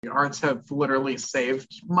arts have literally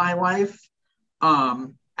saved my life.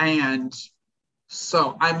 And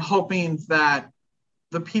so I'm hoping that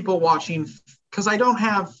the people watching, because I don't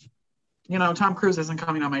have, Tom Cruise isn't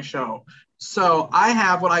coming on my show. So I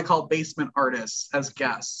have what I call basement artists as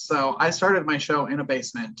guests. So I started my show in a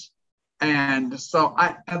basement.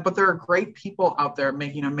 But there are great people out there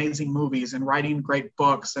making amazing movies and writing great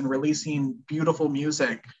books and releasing beautiful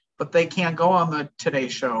music, but they can't go on the Today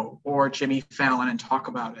Show or Jimmy Fallon and talk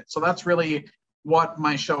about it. So that's really what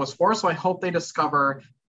my show is for. So I hope they discover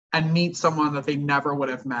and meet someone that they never would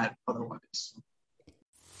have met otherwise.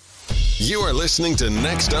 You are listening to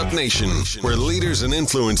Next Up Nation, where leaders and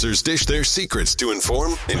influencers dish their secrets to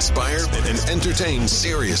inform, inspire, and entertain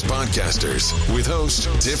serious podcasters with host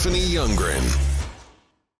Tiffany Youngren.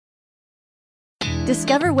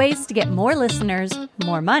 Discover ways to get more listeners,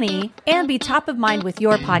 more money, and be top of mind with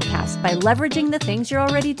your podcast by leveraging the things you're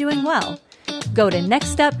already doing well. Go to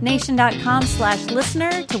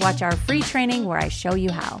nextupnation.com/listener to watch our free training where I show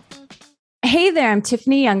you how. Hey there, I'm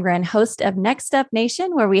Tiffany Youngren, host of Next Up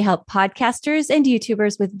Nation, where we help podcasters and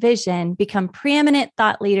YouTubers with vision become preeminent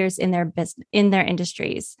thought leaders in their business, in their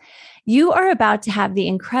industries. You are about to have the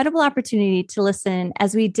incredible opportunity to listen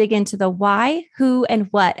as we dig into the why, who, and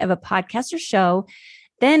what of a podcaster show.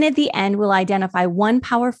 Then at the end, we'll identify one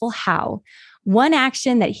powerful how, one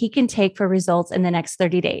action that he can take for results in the next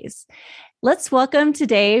 30 days. Let's welcome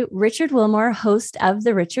today Richard Wilmore, host of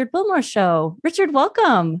The Richard Wilmore Show. Richard,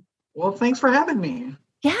 welcome. Well, thanks for having me.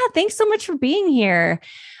 Yeah, thanks so much for being here.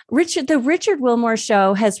 The Richard Wilmore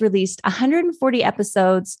Show has released 140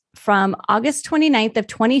 episodes from August 29th of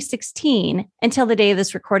 2016 until the day of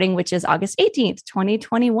this recording, which is August 18th,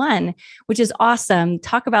 2021, which is awesome.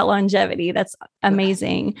 Talk about longevity. That's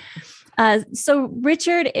amazing. So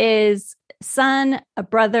Richard is son, a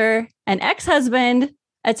brother, an ex-husband,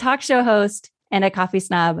 a talk show host, and a coffee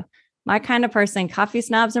snob. My kind of person. Coffee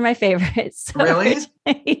snobs are my favorite. So really?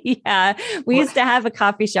 Yeah. We used to have a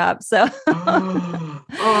coffee shop. So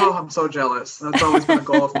oh, I'm so jealous. That's always been a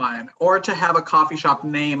goal of mine. Or to have a coffee shop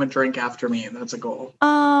name a drink after me. That's a goal.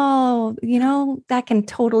 Oh, that can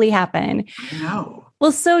totally happen. I know.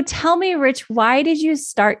 Well, so tell me, Rich, why did you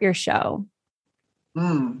start your show?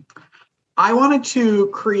 I wanted to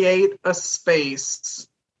create a space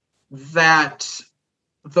that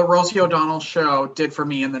the Rosie O'Donnell Show did for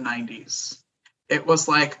me in the 90s. It was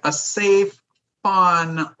like a safe,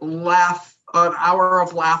 fun an hour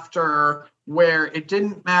of laughter where it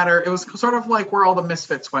didn't matter. It was sort of like where all the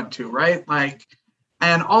misfits went to, right?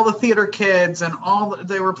 And all the theater kids and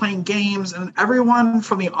they were playing games, and everyone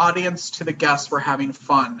from the audience to the guests were having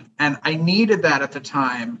fun. And I needed that at the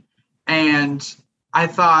time. And I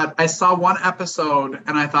saw one episode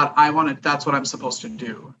and I thought, that's what I'm supposed to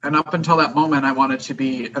do. And up until that moment, I wanted to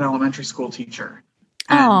be an elementary school teacher.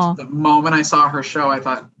 And the moment I saw her show, I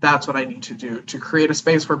thought, that's what I need to do, to create a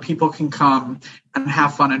space where people can come and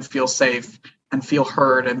have fun and feel safe and feel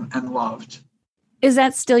heard and loved. Is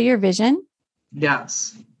that still your vision?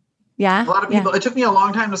 Yes. Yeah. A lot of people, It took me a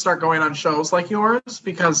long time to start going on shows like yours,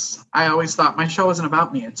 because I always thought my show isn't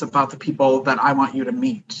about me. It's about the people that I want you to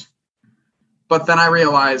meet. But then I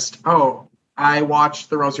realized, I watched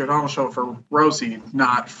the Rosie O'Donnell Show for Rosie,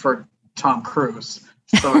 not for Tom Cruise.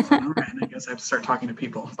 So I thought, all right, I guess I have to start talking to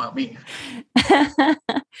people about me.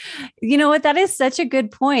 You know what? That is such a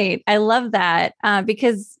good point. I love that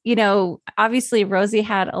because, obviously Rosie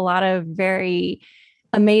had a lot of very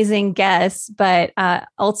amazing guests, but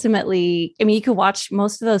ultimately, you could watch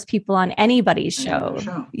most of those people on anybody's show.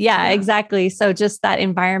 Yeah, exactly. So just that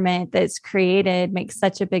environment that's created makes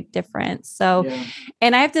such a big difference. So,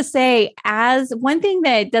 And I have to say, as one thing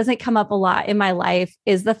that doesn't come up a lot in my life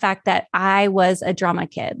is the fact that I was a drama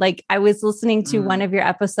kid. Like, I was listening to one of your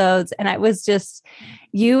episodes, and I was just,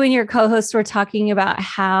 you and your co-hosts were talking about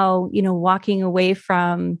how, walking away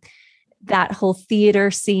from that whole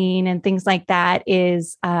theater scene and things like that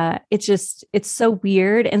is, it's so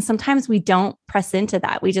weird. And sometimes we don't press into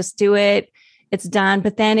that. We just do it. It's done.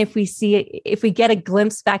 But then if we get a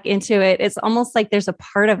glimpse back into it, it's almost like there's a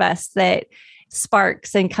part of us that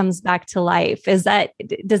sparks and comes back to life. Does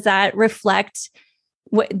that reflect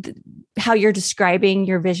how you're describing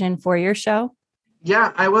your vision for your show?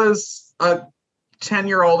 Yeah, I was a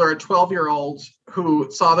 10-year-old or a 12-year-old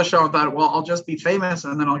who saw the show and thought, well, I'll just be famous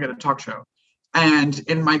and then I'll get a talk show. And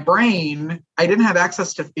in my brain, I didn't have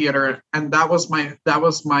access to theater. And that was my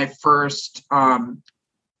first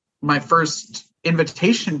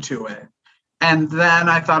invitation to it. And then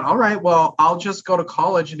I thought, all right, well, I'll just go to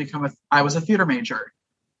college and I was a theater major,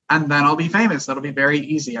 and then I'll be famous. That'll be very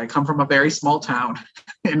easy. I come from a very small town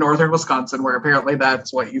in northern Wisconsin where apparently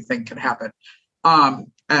that's what you think can happen.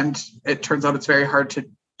 and it turns out it's very hard to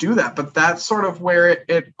do that. But that's sort of where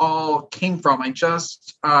it all came from. I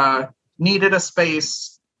just needed a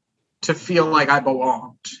space to feel like I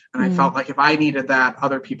belonged. And I felt like if I needed that,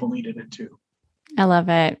 other people needed it too. I love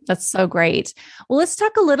it. That's so great. Well, let's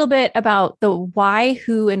talk a little bit about the why,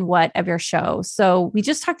 who, and what of your show. So we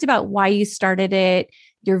just talked about why you started it,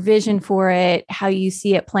 your vision for it, how you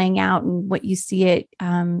see it playing out, and what you see it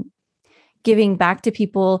giving back to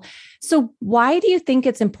people. So why do you think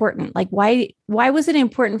it's important? Like, why was it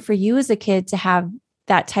important for you as a kid to have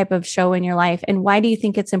that type of show in your life? And why do you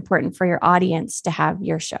think it's important for your audience to have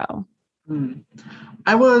your show?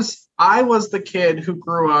 I was the kid who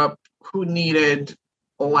grew up who needed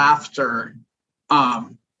laughter.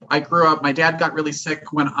 I grew up, my dad got really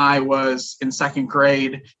sick when I was in second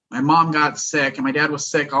grade. My mom got sick, and my dad was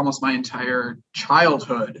sick almost my entire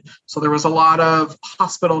childhood. So there was a lot of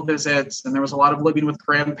hospital visits, and there was a lot of living with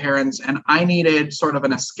grandparents, and I needed sort of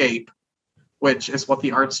an escape, which is what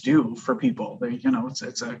the arts do for people.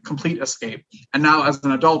 It's a complete escape. And now as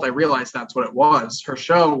an adult, I realized that's what it was. Her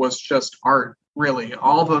show was just art, really.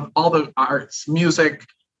 All the arts, music,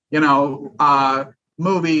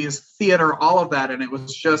 movies, theater, all of that. And it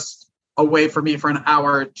was just a way for me for an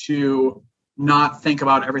hour to not think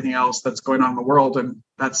about everything else that's going on in the world. And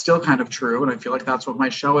that's still kind of true. And I feel like that's what my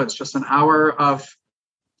show is, just an hour of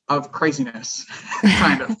craziness,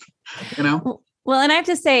 kind of, Well, and I have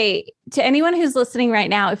to say to anyone who's listening right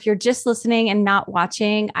now, if you're just listening and not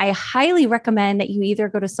watching, I highly recommend that you either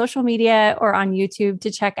go to social media or on YouTube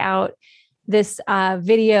to check out this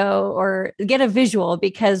video or get a visual,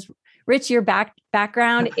 because Rich, your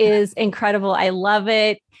background is incredible. I love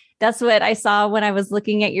it. That's what I saw when I was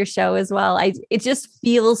looking at your show as well. It just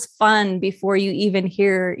feels fun before you even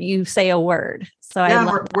hear you say a word. So yeah,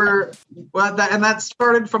 and that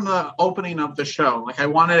started from the opening of the show. Like I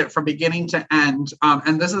wanted it from beginning to end.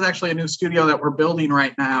 And this is actually a new studio that we're building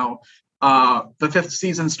right now. The 5th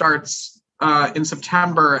season starts in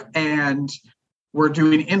September, and we're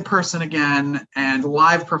doing in-person again and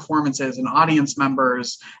live performances and audience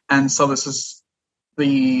members. And so this is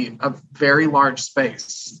a very large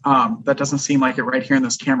space. That doesn't seem like it right here in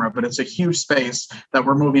this camera, but it's a huge space that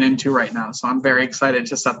we're moving into right now. So I'm very excited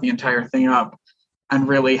to set the entire thing up and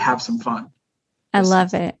really have some fun. I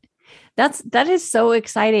love it. That is so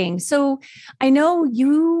exciting. So I know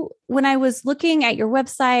when I was looking at your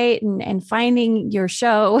website and finding your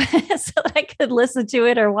show so that I could listen to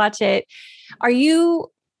it or watch it, are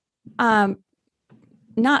you you're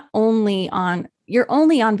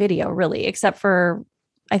only on video, really, except for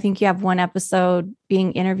I think you have one episode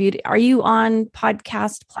being interviewed. Are you on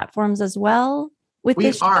podcast platforms as well with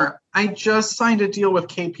this show? We are. I just signed a deal with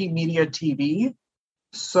KP Media TV.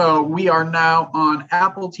 So we are now on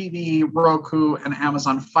Apple TV, Roku, and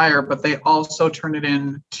Amazon Fire, but they also turn it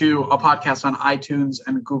into a podcast on iTunes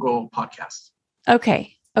and Google Podcasts.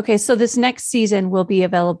 Okay. So this next season will be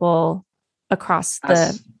available across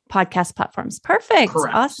the podcast platforms. Perfect.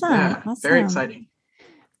 Correct. Awesome. Yeah, awesome. Very exciting.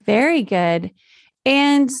 Very good.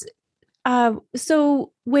 And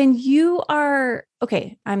so when you are,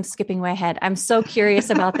 okay, I'm skipping way ahead. I'm so curious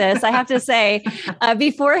about this. I have to say,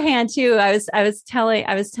 beforehand too, I was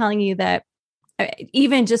telling you that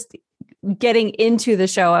even just getting into the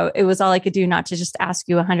show, it was all I could do not to just ask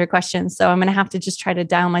you 100 questions. So I'm going to have to just try to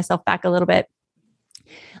dial myself back a little bit.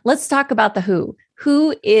 Let's talk about the who.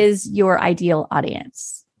 Who is your ideal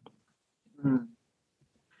audience?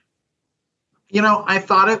 I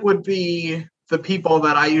thought it would be the people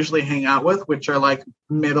that I usually hang out with, which are like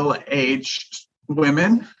middle-aged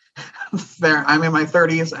women. I'm in my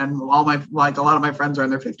 30s, and a lot of my friends are in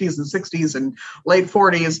their 50s and 60s and late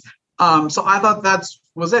 40s. So I thought that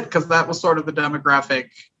was it, because that was sort of the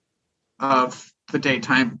demographic of the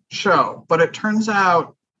daytime show. But it turns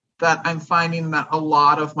out that I'm finding that a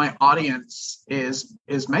lot of my audience is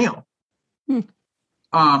male.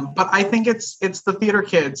 But I think it's the theater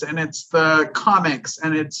kids, and it's the comics,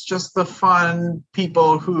 and it's just the fun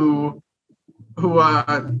people who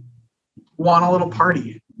want a little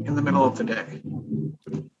party in the middle of the day.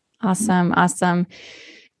 Awesome.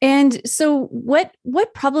 And so what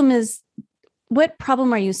problem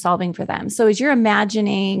are you solving for them? So as you're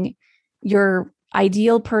imagining your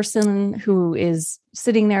ideal person who is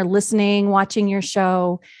sitting there listening, watching your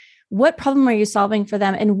show, what problem are you solving for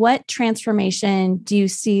them, and what transformation do you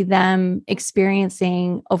see them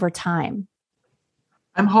experiencing over time?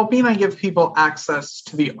 I'm hoping I give people access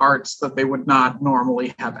to the arts that they would not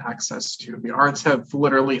normally have access to. The arts have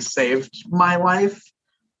literally saved my life.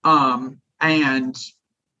 And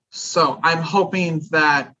so I'm hoping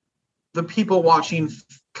that the people watching,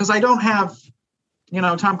 because I don't have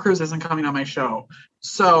Tom Cruise isn't coming on my show.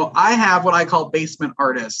 So I have what I call basement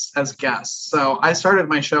artists as guests. So I started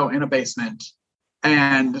my show in a basement.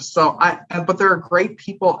 But there are great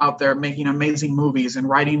people out there making amazing movies and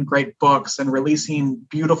writing great books and releasing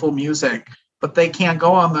beautiful music, but they can't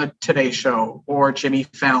go on the Today Show or Jimmy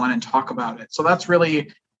Fallon and talk about it. So that's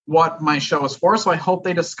really what my show is for. So I hope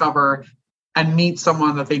they discover and meet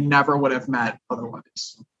someone that they never would have met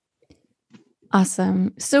otherwise.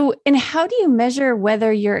 Awesome. So, and how do you measure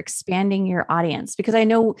whether you're expanding your audience? Because I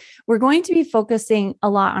know we're going to be focusing a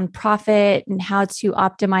lot on profit and how to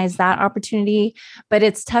optimize that opportunity, but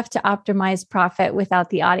it's tough to optimize profit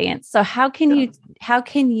without the audience. So how do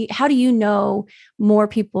you know more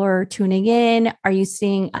people are tuning in? Are you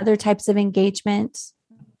seeing other types of engagement?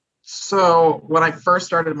 So when I first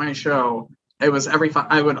started my show, it was I would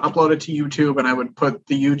upload it to YouTube and I would put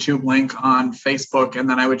the YouTube link on Facebook, and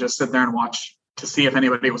then I would just sit there and watch to see if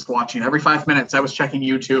anybody was watching. Every 5 minutes I was checking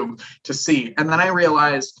YouTube to see. And then I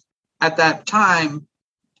realized at that time,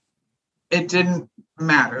 it didn't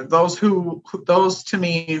matter. Those to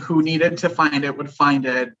me who needed to find it would find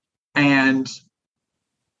it. And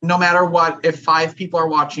no matter what, if 5 people are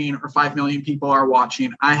watching or 5 million people are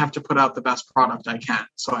watching, I have to put out the best product I can.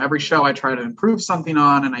 So every show I try to improve something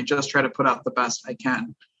on, and I just try to put out the best I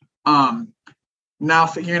can. Now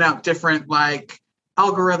figuring out different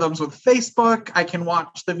algorithms with Facebook, I can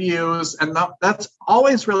watch the views, and that's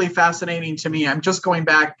always really fascinating to me. I'm just going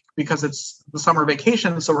back because it's the summer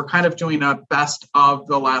vacation, so we're kind of doing a best of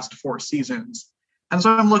the last 4 seasons. And so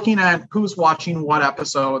I'm looking at who's watching what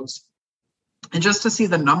episodes, and just to see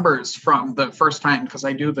the numbers from the first time, because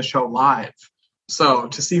I do the show live. So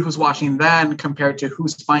to see who's watching then compared to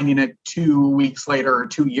who's finding it 2 weeks later or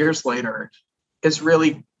 2 years later is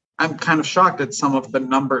really, I'm kind of shocked at some of the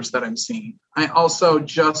numbers that I'm seeing. I also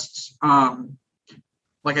just,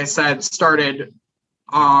 like I said, started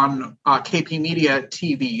on KP Media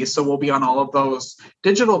TV. So we'll be on all of those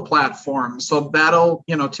digital platforms. So that'll,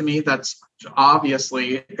 to me, that's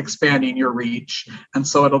obviously expanding your reach. And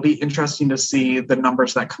so it'll be interesting to see the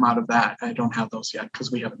numbers that come out of that. I don't have those yet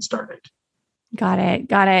because we haven't started. Got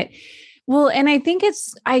it. Well, and I think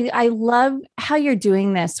I love how you're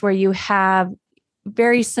doing this, where you have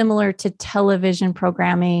very similar to television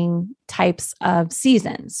programming types of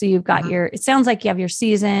seasons. So you've got it sounds like you have your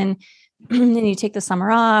season, and you take the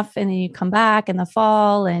summer off, and then you come back in the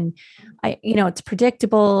fall, and it's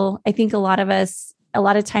predictable. I think a lot of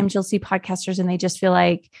times you'll see podcasters and they just feel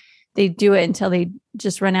like they do it until they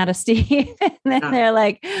just run out of steam. And then they're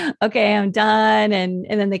like, okay, I'm done. And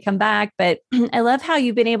then they come back. But I love how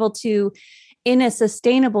you've been able to, in a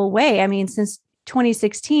sustainable way. I mean, since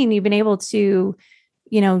 2016, you've been able to,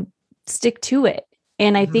 stick to it.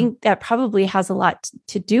 And I think that probably has a lot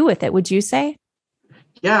to do with it. Would you say?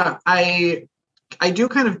 Yeah, I do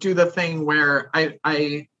kind of do the thing where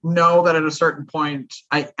I know that at a certain point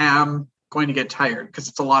I am going to get tired because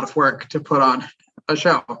it's a lot of work to put on a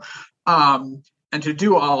show and to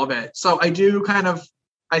do all of it. So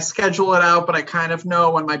I schedule it out, but I kind of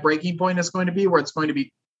know when my breaking point is going to be, where it's going to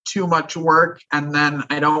be too much work. And then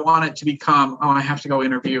I don't want it to become, I have to go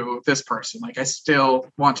interview this person. I still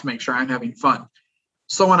want to make sure I'm having fun.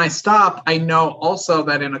 So when I stop, I know also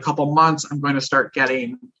that in a couple months, I'm going to start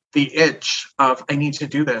getting the itch of, I need to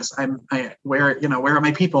do this. Where are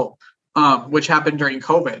my people? Which happened during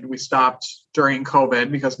COVID. We stopped during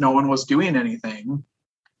COVID because no one was doing anything.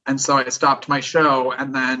 And so I stopped my show,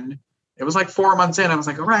 and then it was 4 months in. I was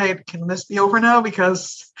like, all right, can this be over now?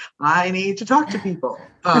 Because I need to talk to people.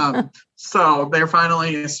 So they're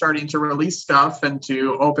finally starting to release stuff and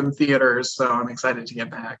to open theaters. So I'm excited to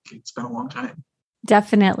get back. It's been a long time.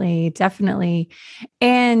 Definitely.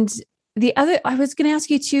 And I was going to ask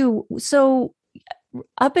you too. So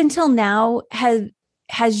up until now,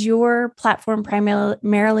 has your platform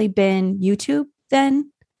primarily been YouTube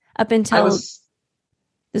then, up until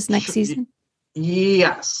this next season?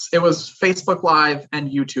 Yes, it was Facebook Live and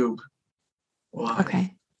YouTube Live.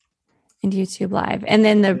 Okay. And YouTube Live. And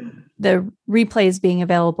then the replays being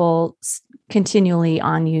available continually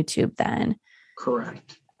on YouTube then.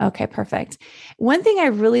 Correct. Okay, perfect. One thing I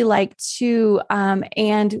really like too,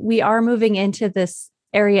 and we are moving into this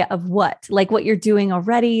area of what you're doing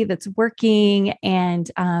already that's working, and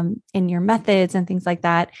in your methods and things like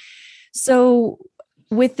that. So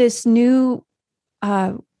with this new,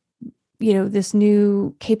 this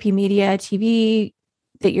new KP Media TV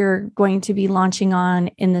that you're going to be launching on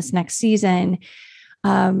in this next season,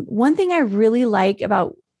 one thing I really like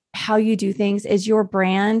about how you do things is your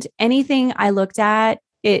brand. Anything I looked at,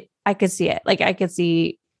 I could see it. I could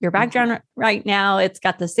see your background right now. It's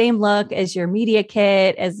got the same look as your media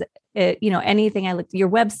kit, as anything. I looked at your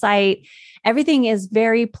website. Everything is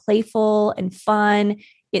very playful and fun.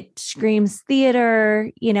 It screams theater,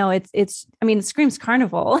 it screams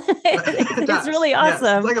carnival. It's really awesome.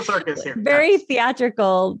 Yes, it's like a circus here. Very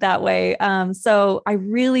theatrical that way. So I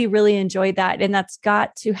really, really enjoyed that. And that's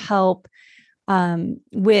got to help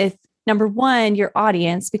with number one, your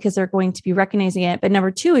audience, because they're going to be recognizing it. But number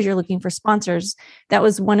two is you're looking for sponsors. That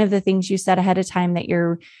was one of the things you said ahead of time, that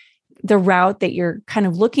the route that you're kind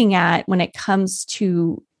of looking at when it comes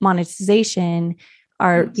to monetization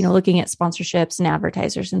are, looking at sponsorships and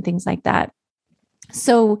advertisers and things like that.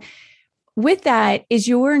 So with that, is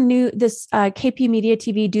this KP Media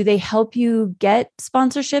TV, do they help you get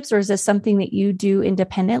sponsorships, or is this something that you do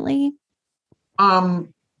independently?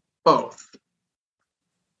 Both.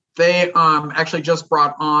 They actually just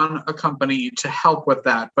brought on a company to help with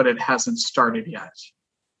that, but it hasn't started yet.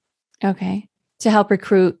 Okay. To help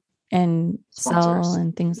recruit and sell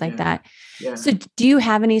and things like that. Yeah. So do you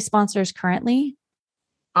have any sponsors currently?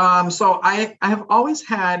 So I have always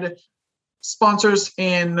had sponsors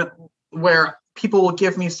in where people will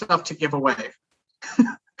give me stuff to give away.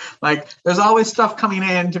 Like there's always stuff coming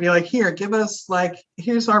in to be like, here, give us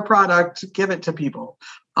here's our product, give it to people.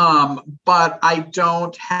 But I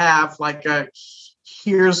don't have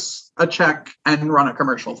here's a check and run a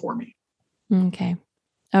commercial for me. Okay.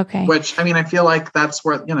 Which, I feel like that's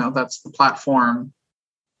where, that's the platform.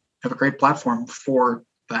 I have a great platform for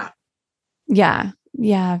that.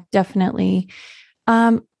 Yeah, definitely.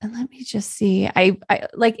 And let me just see. I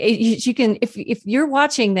like you can, if you're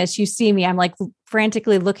watching this, you see me, I'm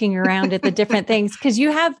frantically looking around at the different things, because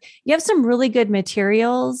you have some really good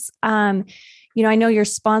materials. I know your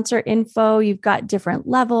sponsor info, you've got different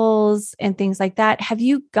levels and things like that. Have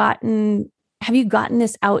you gotten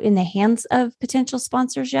this out in the hands of potential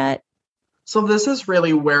sponsors yet? So this is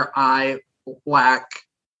really where I lack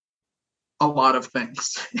a lot of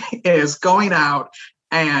things, is going out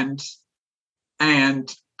and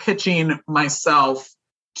pitching myself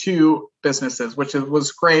to businesses, which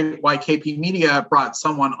was great why KP Media brought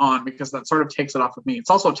someone on, because that sort of takes it off of me. It's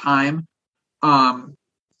also time.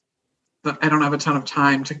 But I don't have a ton of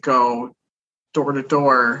time to go door to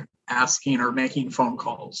door asking or making phone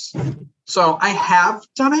calls. So I have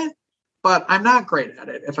done it, but I'm not great at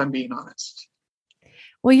it, if I'm being honest.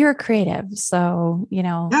 Well, you're a creative, so,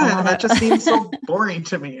 Yeah, that just seems so boring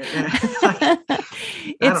to me.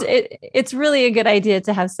 It's really a good idea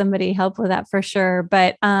to have somebody help with that for sure.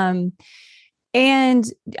 But, so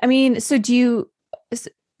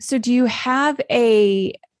do you have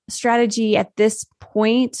a strategy at this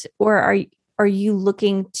point, or are you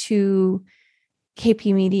looking to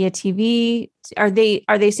KP Media TV? Are they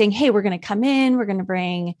saying, hey, we're going to come in, we're going to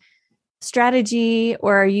bring strategy,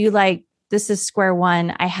 or are you like, this is square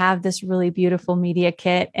one, I have this really beautiful media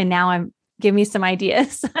kit, and now give me some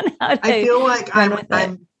ideas on how to I feel like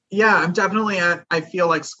I'm definitely I feel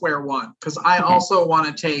like square one, because I also want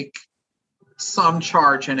to take some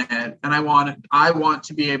charge in it, and I want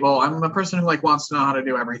to be able, I'm a person who wants to know how to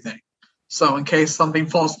do everything. So in case something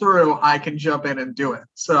falls through, I can jump in and do it.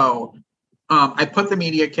 So I put the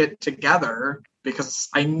media kit together because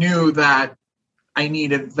I knew that I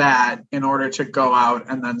needed that in order to go out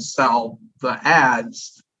and then sell the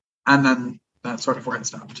ads. And then that's sort of where it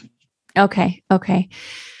stopped. Okay.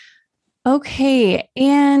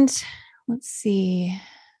 And let's see.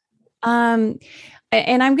 And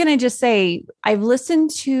I'm going to just say, I've listened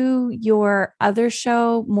to your other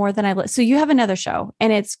show more than so you have another show,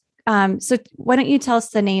 and it's, so why don't you tell us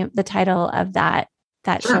the title of that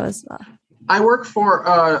Sure. show as well? I work for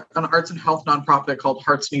an arts and health nonprofit called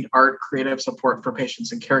Hearts Need Art, Creative Support for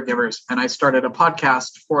Patients and Caregivers. And I started a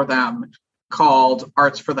podcast for them called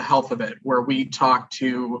Arts for the Health of It, where we talk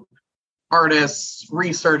to artists,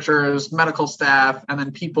 researchers, medical staff, and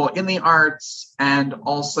then people in the arts, and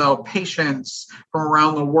also patients from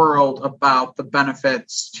around the world about the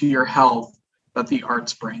benefits to your health that the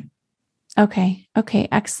arts bring. Okay.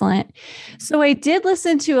 Excellent. So I did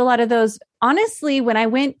listen to a lot of those. Honestly, when I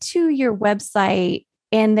went to your website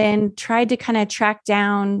and then tried to kind of track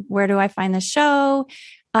down, where do I find the show?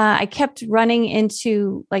 I kept running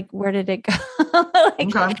into where did it go?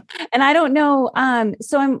 Okay. And I don't know.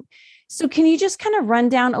 So can you just kind of run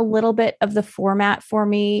down a little bit of the format for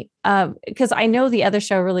me? Because I know the other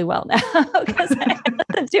show really well now, because I had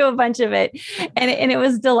to do a bunch of it, and it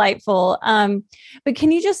was delightful. But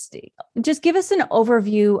can you just give us an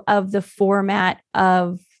overview of the format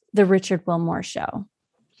of the Richard Wilmore Show?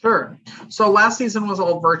 Sure. So last season was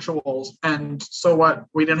all virtuals, and so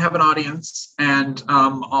we didn't have an audience, and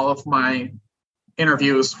all of my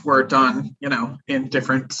interviews were done, in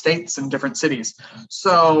different states and different cities.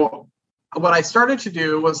 So what I started to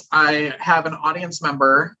do was I have an audience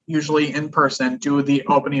member, usually in person, do the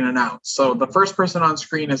opening announce. So the first person on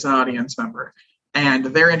screen is an audience member, and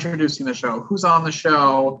they're introducing the show. Who's on the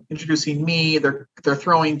show? Introducing me. They're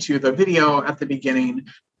throwing to the video at the beginning.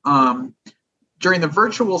 During the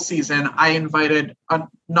virtual season, I invited a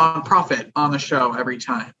nonprofit on the show every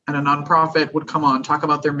time. And a nonprofit would come on, talk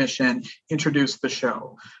about their mission, introduce the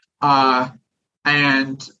show.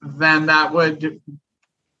 And then that would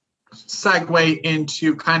segue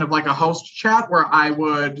into kind of like a host chat where I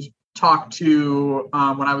would talk to,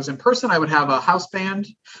 when I was in person, I would have a house band.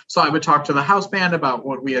 So I would talk to the house band about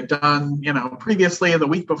what we had done, previously, the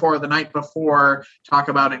week before, the night before, talk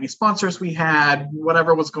about any sponsors we had,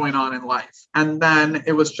 whatever was going on in life. And then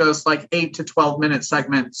it was just like 8 to 12 minute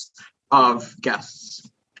segments of guests,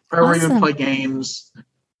 where we would play games.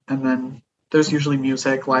 And then there's usually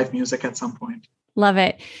live music at some point. Love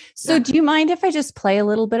it. So do you mind if I just play a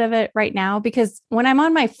little bit of it right now? Because when I'm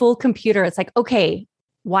on my full computer, it's like, okay,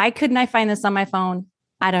 why couldn't I find this on my phone?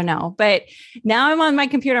 I don't know. But now I'm on my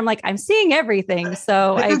computer. I'm like, I'm seeing everything.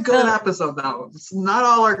 So pick a good episode though. Not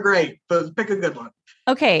all are great, but pick a good one.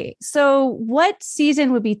 Okay. So what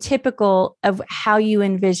season would be typical of how you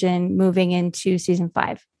envision moving into season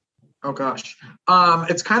 5? Oh gosh.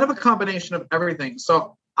 It's kind of a combination of everything.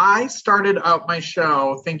 So I started out my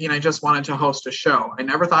show thinking I just wanted to host a show. I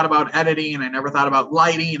never thought about editing. I never thought about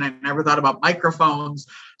lighting. I never thought about microphones.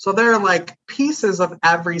 So there are like pieces of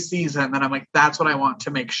every season that I'm like, that's what I want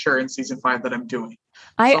to make sure in season 5 that I'm doing.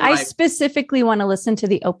 I specifically want to listen to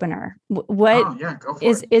the opener. What go for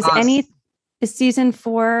is season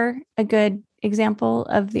 4 a good example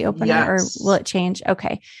of the opener, yes. Or will it change?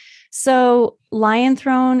 Okay. So Lion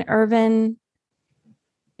Throne, Irvin,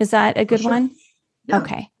 is that a good one? Yeah,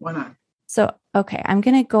 okay. Why not? So, okay. I'm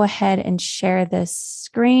going to go ahead and share this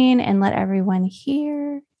screen and let everyone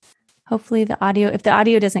hear. Hopefully if the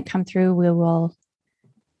audio doesn't come through, we will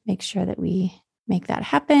make sure that we make that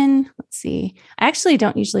happen. Let's see. I actually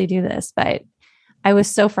don't usually do this, but I was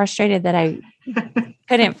so frustrated that I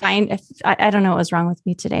couldn't find, I don't know what was wrong with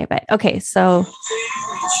me today, but okay. So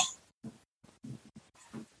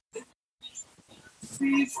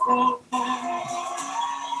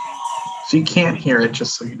you can't hear it,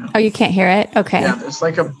 just so you know. Oh, you can't hear it? Okay. Yeah, there's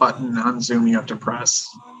like a button on Zoom you have to press.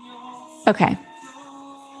 Okay.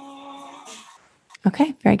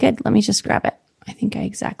 Okay, very good. Let me just grab it. I think I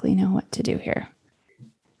exactly know what to do here.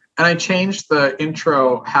 And I changed the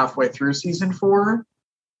intro halfway through season 4.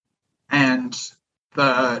 And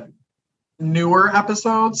the newer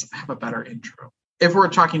episodes have a better intro. If we're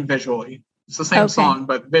talking visually. It's the same song,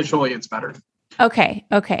 but visually it's better. Okay.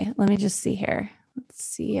 Let me just see here. Let's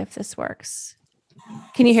see if this works.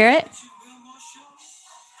 Can you hear it?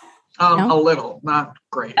 No? A little, not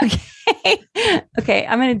great. Okay.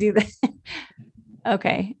 I'm going to do this.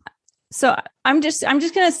 Okay. So I'm just going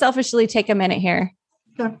to selfishly take a minute here.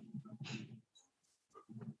 Okay.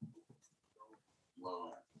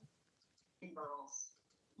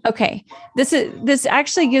 Okay. This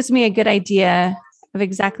actually gives me a good idea of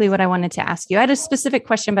exactly what I wanted to ask you. I had a specific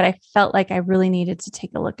question, but I felt like I really needed to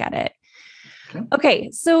take a look at it.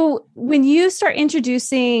 Okay. So when you start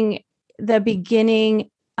introducing the beginning,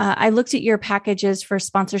 I looked at your packages for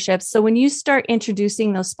sponsorships. So when you start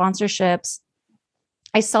introducing those sponsorships,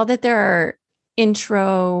 I saw that there are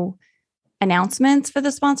intro announcements for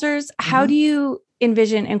the sponsors. Mm-hmm. How do you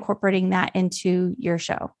envision incorporating that into your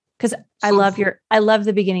show? Because I love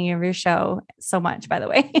the beginning of your show so much, by the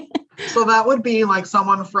way. So that would be like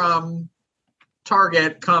someone from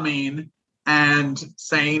Target coming and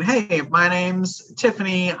saying, hey, my name's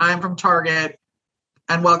Tiffany. I'm from Target.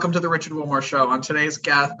 And welcome to the Richard Wilmore Show. On today's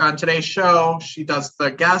show, she does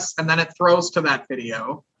the guests, and then it throws to that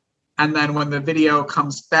video. And then when the video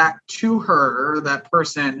comes back to her, that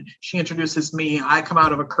person, she introduces me. I come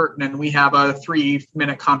out of a curtain and we have a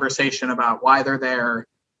 3-minute conversation about why they're there.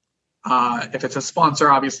 If it's a sponsor,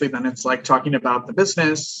 obviously, then it's like talking about the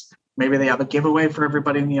business. Maybe they have a giveaway for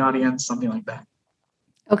everybody in the audience, something like that.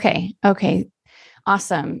 Okay.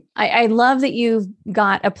 Awesome. I love that you've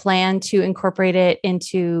got a plan to incorporate it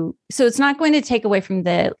into, so it's not going to take away from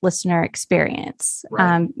the listener experience,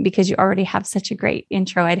 right? Because you already have such a great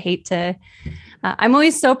intro. I'd hate to, I'm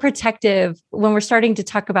always so protective when we're starting to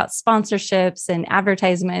talk about sponsorships and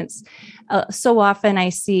advertisements. So often I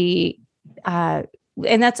see, and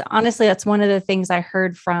that's one of the things I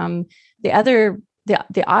heard from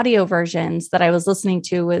the audio versions that I was listening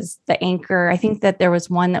to was the Anchor. I think that there was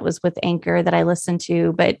one that was with Anchor that I listened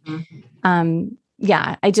to, but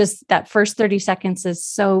yeah, that first 30 seconds is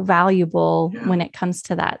so valuable when it comes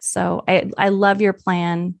to that. So I love your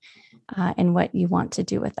plan and what you want to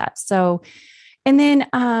do with that. So, and then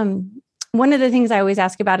one of the things I always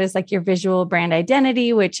ask about is like your visual brand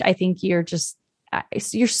identity, which I think you're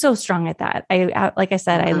so strong at that. Like I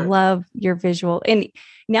said, I love your visual. And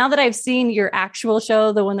now that I've seen your actual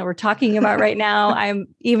show, the one that we're talking about right now, I'm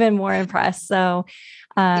even more impressed. So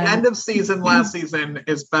the end of season last season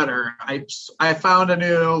is better. I found a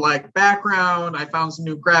new like background. I found some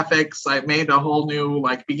new graphics. I made a whole new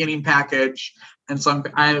like beginning package. And so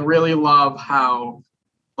I really love how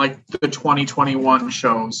like the 2021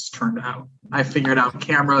 shows turned out. I figured out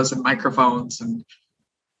cameras and microphones, and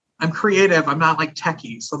I'm creative. I'm not like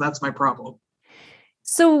techie. So that's my problem.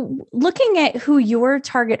 So looking at who your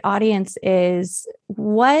target audience is,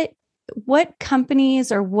 what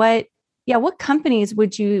companies or what companies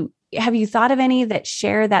have you thought of any that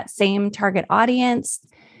share that same target audience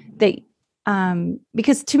that,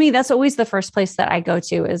 because to me, that's always the first place that I go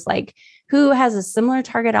to is like, who has a similar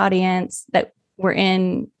target audience that we're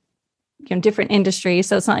in, different industries.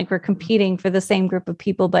 So it's not like we're competing for the same group of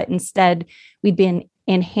people, but instead we'd be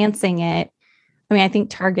enhancing it. I mean, I think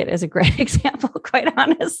Target is a great example, quite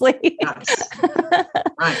honestly. Yes.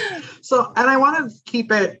 Right. So, and I want to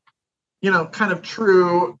keep it, kind of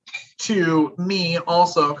true to me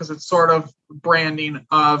also, because it's sort of branding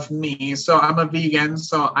of me. So I'm a vegan.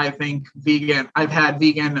 So I think I've had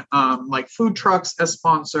vegan, like food trucks as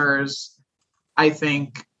sponsors. I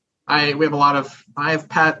think I have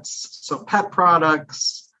pets, so pet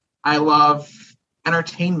products. I love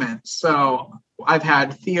entertainment. So I've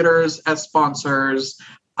had theaters as sponsors.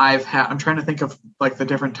 I'm trying to think of like the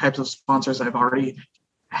different types of sponsors I've already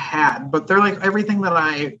had, but they're like everything that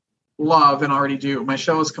I love and already do. My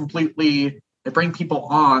show is I bring people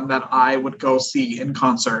on that I would go see in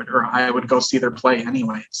concert, or I would go see their play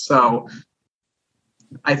anyway. So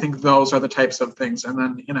I think those are the types of things. And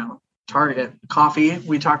then, Target, coffee.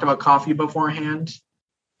 We talked about coffee beforehand.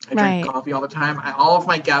 I drink coffee all the time. All of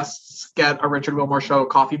my guests get a Richard Wilmore Show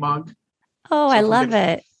coffee mug. Oh, so I love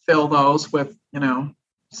it. Fill those with,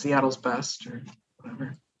 Seattle's best or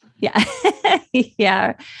whatever. Yeah.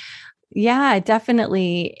 Yeah. Yeah,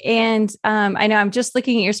 definitely. And I know I'm just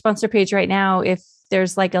looking at your sponsor page right now. If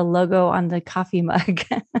there's like a logo on the coffee mug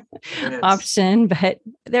option, but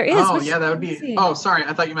there is. Oh, yeah, that would be. Oh, sorry.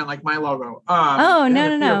 I thought you meant like my logo.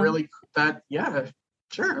 No. Really yeah,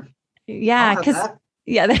 sure. Yeah.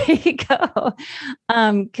 Yeah, there you go.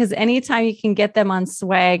 Because anytime you can get them on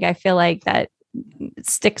swag, I feel like that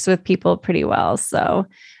sticks with people pretty well. So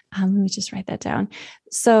let me just write that down.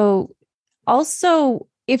 So also,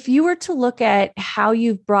 if you were to look at how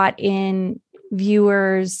you've brought in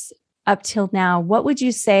viewers up till now, what would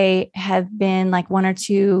you say have been like one or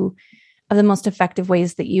two of the most effective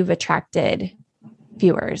ways that you've attracted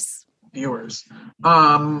viewers? Because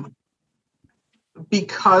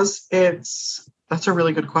that's a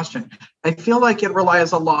really good question. I feel like it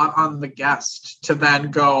relies a lot on the guest to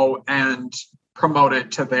then go and promote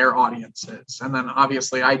it to their audiences. And then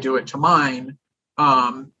obviously I do it to mine.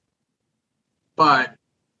 But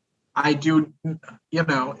I do,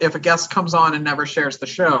 if a guest comes on and never shares the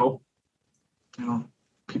show,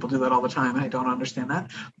 people do that all the time. I don't understand that.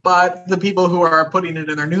 But the people who are putting it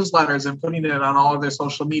in their newsletters and putting it on all of their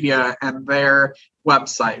social media and their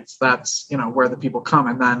websites, that's, where the people come.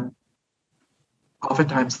 And then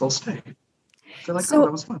oftentimes they'll stay. They're like,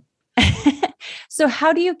 that was fun. So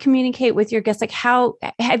how do you communicate with your guests? Like, how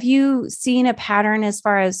have you seen a pattern as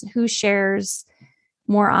far as who shares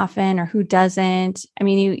more often or who doesn't? I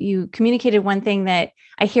mean, you communicated one thing that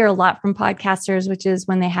I hear a lot from podcasters, which is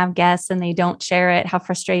when they have guests and they don't share it, how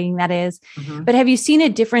frustrating that is. Mm-hmm. But have you seen a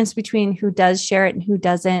difference between who does share it and who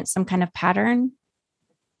doesn't, some kind of pattern?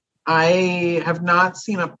 I have not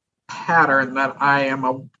seen a pattern that I am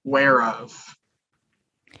aware of.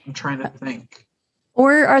 I'm trying to think.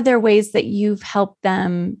 Or are there ways that you've helped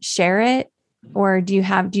them share it? Or do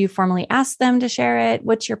you formally ask them to share it?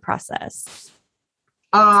 What's your process?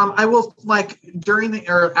 I will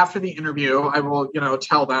after the interview, I will,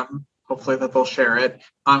 tell them hopefully that they'll share it.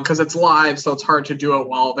 Cause it's live. So it's hard to do it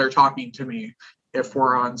while they're talking to me if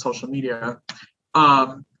we're on social media.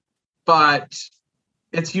 But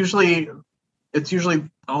it's usually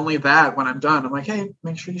only that when I'm done, I'm like, hey,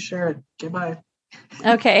 make sure you share it. Okay, bye.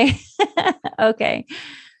 Okay. Okay.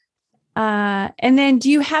 And then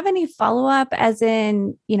do you have any follow-up as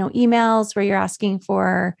in, emails where you're asking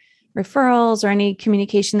for referrals or any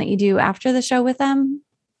communication that you do after the show with them?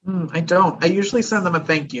 I don't. I usually send them a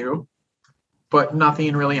thank you, but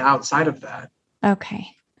nothing really outside of that. Okay.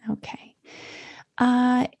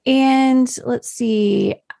 And let's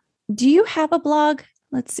see. Do you have a blog?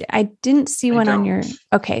 Let's see. I didn't see one on your.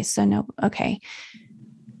 Okay. So no. Okay.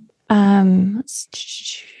 Because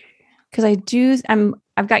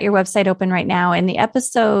I've got your website open right now and the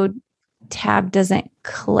episode tab doesn't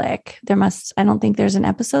click. I don't think there's an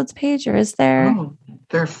episodes page, or is there? Oh,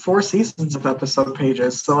 there are 4 seasons of episode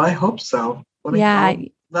pages. So I hope so.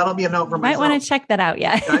 That'll be a note for myself. Might want to check that out.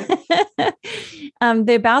 Yeah. Okay.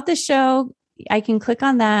 The About the Show, I can click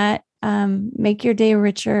on that. Make Your Day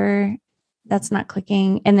Richer. That's not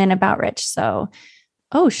clicking. And then About Rich. So,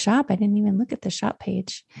 shop. I didn't even look at the shop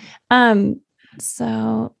page.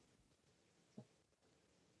 So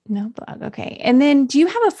no blog. Okay. And then do you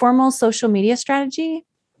have a formal social media strategy?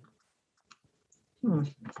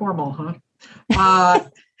 Formal, huh?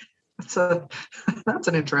 That's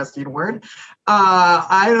an interesting word.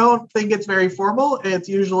 I don't think it's very formal. It's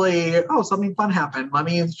usually, something fun happened. Let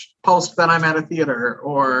me post that I'm at a theater,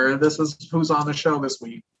 or this is who's on the show this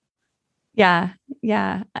week. Yeah.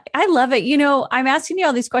 Yeah. I love it. I'm asking you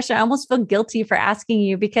all these questions. I almost feel guilty for asking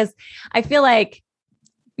you because I feel like,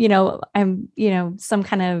 I'm, some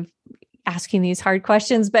kind of asking these hard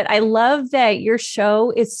questions, but I love that your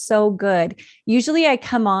show is so good. Usually I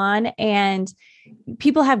come on and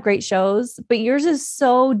people have great shows, but yours is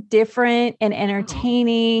so different and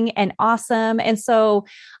entertaining and awesome. And so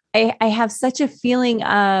I have such a feeling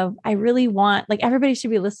of, I really want, everybody should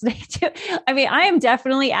be listening to. I mean, I am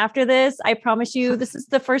definitely after this. I promise you, this is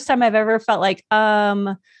the first time I've ever felt like,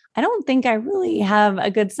 I don't think I really have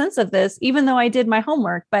a good sense of this, even though I did my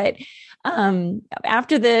homework. But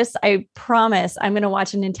after this, I promise I'm going to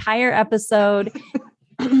watch an entire episode.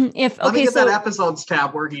 Let me get that episodes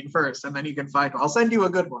tab working first, and then you can I'll send you a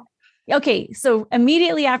good one. Okay. So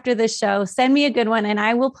immediately after this show, send me a good one and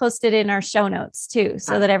I will post it in our show notes too,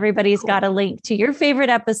 so that everybody's got a link to your favorite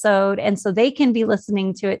episode. And so they can be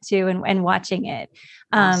listening to it too and watching it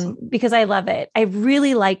because I love it. I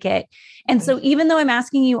really like it. And so even though I'm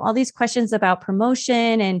asking you all these questions about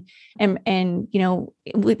promotion and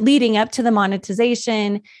leading up to the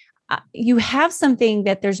monetization, you have something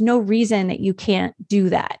that there's no reason that you can't do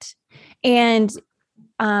that. And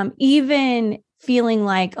even feeling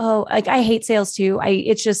like, I hate sales too.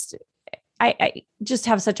 I just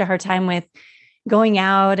have such a hard time with going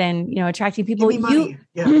out and, attracting people.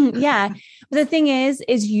 Yeah. But the thing is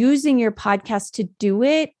using your podcast to do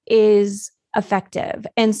it is effective.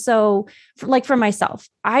 And so for myself,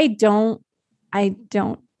 I don't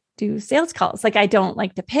do sales calls. I don't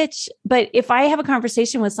like to pitch, but if I have a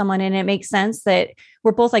conversation with someone and it makes sense that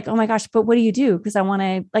we're both like, oh my gosh, but what do you do? Because I want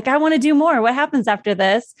to do more. What happens after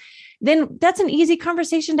this? Then that's an easy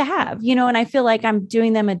conversation to have, and I feel like I'm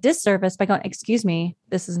doing them a disservice by going, excuse me,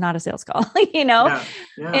 this is not a sales call, Yeah.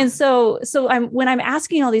 And so when I'm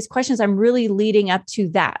asking all these questions, I'm really leading up to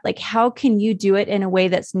that. How can you do it in a way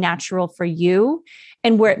that's natural for you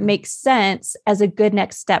and where it makes sense as a good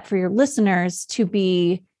next step for your listeners to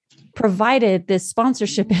be provided this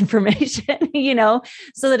sponsorship information,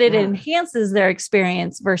 so that it enhances their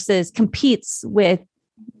experience versus competes with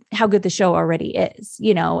how good the show already is,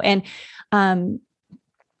 and,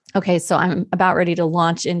 okay. So I'm about ready to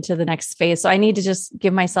launch into the next phase. So I need to just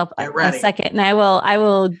give myself a second, and I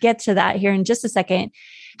will get to that here in just a second.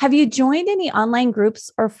 Have you joined any online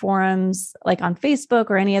groups or forums on Facebook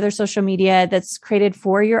or any other social media that's created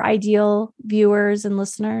for your ideal viewers and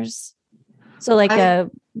listeners? So a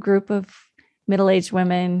group of middle-aged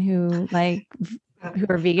women who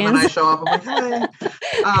are vegans. When I show up, I'm like,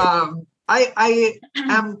 hey. I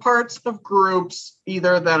am parts of groups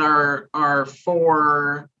either that are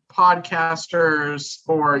for podcasters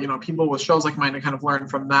or, people with shows like mine to kind of learn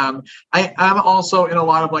from them. I am also in a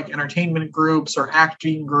lot of entertainment groups or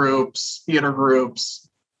acting groups, theater groups.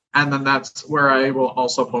 And then that's where I will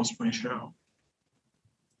also post my show.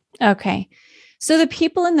 Okay. So the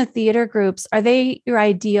people in the theater groups, are they your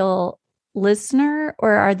ideal listener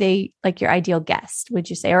or are they your ideal guest, would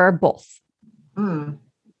you say, or both?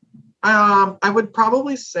 I would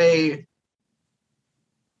probably say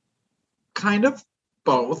kind of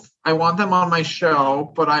both. I want them on my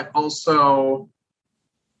show, but I was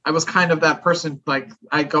kind of that person,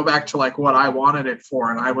 I go back to what I wanted it for.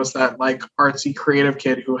 And I was that artsy creative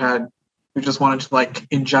kid who just wanted to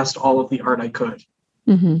ingest all of the art I could.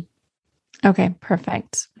 Mm-hmm. Okay,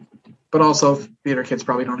 perfect. But also theater kids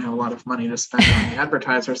probably don't have a lot of money to spend on the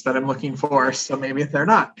advertisers that I'm looking for. So maybe they're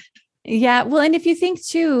not. Yeah. Well, and if you think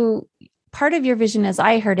too, part of your vision, as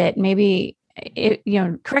I heard it, maybe,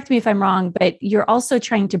 correct me if I'm wrong, but you're also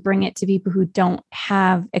trying to bring it to people who don't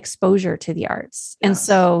have exposure to the arts. Yes. And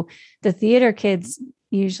so the theater kids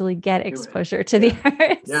usually get exposure to the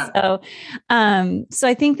arts. Yeah. So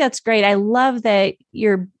I think that's great. I love that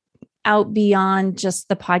you're out beyond just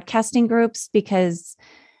the podcasting groups, because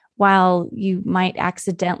while you might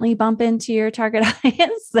accidentally bump into your target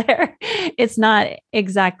audience there, it's not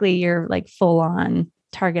exactly your like full on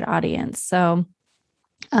target audience. So,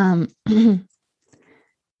 okay,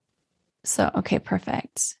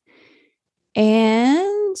 perfect.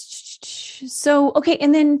 And so, okay.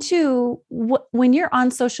 And then too, when you're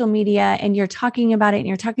on social media and you're talking about it and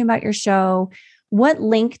you're talking about your show, what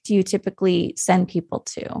link do you typically send people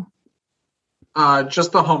to?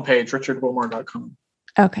 Just the homepage, richardwilmore.com.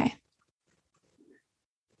 Okay.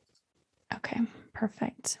 Okay,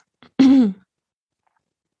 perfect.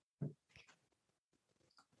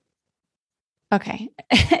 Okay.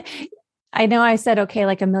 I know I said okay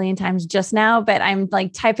like a million times just now, but I'm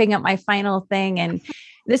like typing up my final thing. And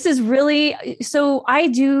this is really, so I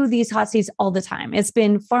do these hot seats all the time. It's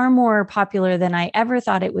been far more popular than I ever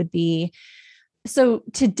thought it would be. So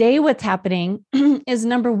today what's happening is,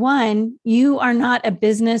 number one, you are not a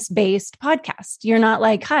business-based podcast. You're not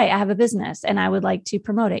like, hi, I have a business and I would like to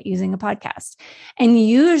promote it using a podcast. And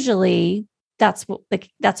usually that's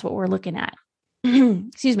what we're looking at.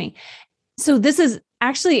 Excuse me. So this is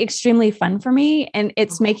actually extremely fun for me, and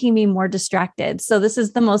it's making me more distracted. So this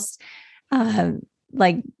is the most okay.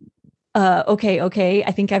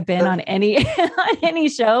 I think I've been on any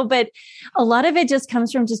show, but a lot of it just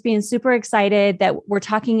comes from just being super excited that we're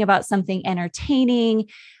talking about something entertaining.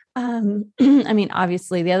 I mean,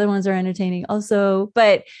 obviously the other ones are entertaining also,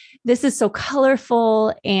 but this is so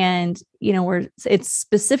colorful, and it's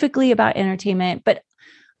specifically about entertainment, but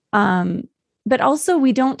also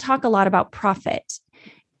we don't talk a lot about profit.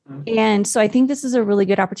 And so I think this is a really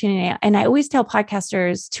good opportunity. And I always tell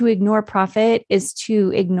podcasters, to ignore profit is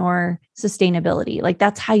to ignore sustainability. Like,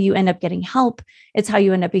 that's how you end up getting help. It's how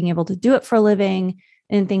you end up being able to do it for a living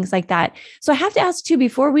and things like that. So I have to ask too,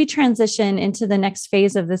 before we transition into the next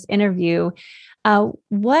phase of this interview,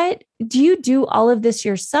 what do you do all of this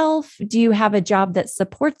yourself? Do you have a job that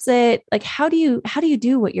supports it? Like, how do you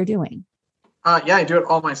do what you're doing? Yeah, I do it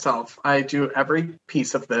all myself. I do every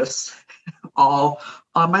piece of this all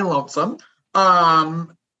on my lonesome.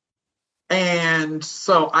 And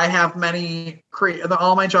so I have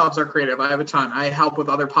all my jobs are creative. I have a ton. I help with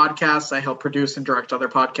other podcasts. I help produce and direct other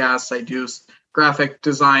podcasts. I do graphic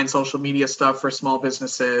design, social media stuff for small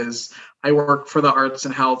businesses. I work for the arts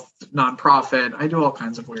and health nonprofit. I do all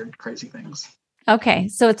kinds of weird, crazy things. Okay.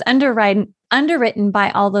 So it's underwritten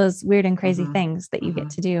by all those weird and crazy things that you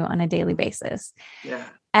get to do on a daily basis. Yeah.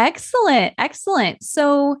 Excellent. Excellent.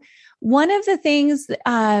 So one of the things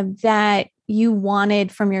that you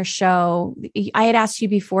wanted from your show, I had asked you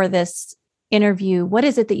before this interview, what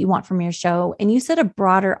is it that you want from your show? And you said a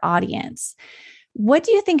broader audience. What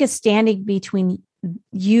do you think is standing between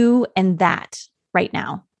you and that right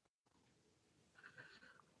now?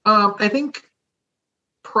 I think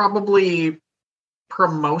probably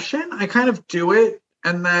promotion. I kind of do it,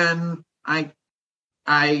 and then I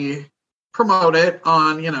promote it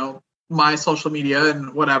on, my social media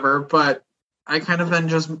and whatever, but I kind of then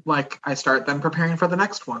just I start then preparing for the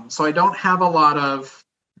next one. So I don't have a lot of,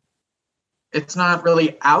 it's not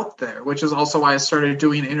really out there, which is also why I started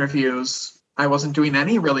doing interviews. I wasn't doing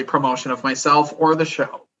any really promotion of myself or the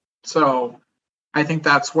show. So I think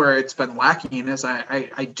that's where it's been lacking, is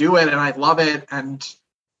I do it and I love it. And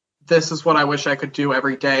this is what I wish I could do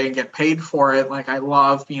every day and get paid for it. Like, I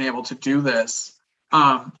love being able to do this.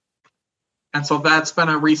 And so that's been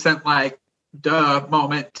a recent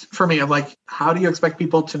moment for me of how do you expect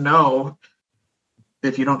people to know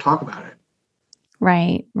if you don't talk about it?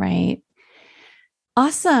 Right.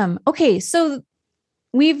 Awesome. Okay. So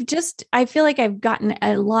I feel like I've gotten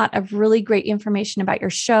a lot of really great information about your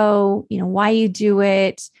show, why you do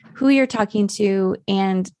it, who you're talking to,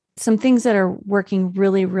 and some things that are working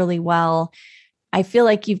really, really well. I feel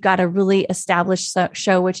like you've got a really established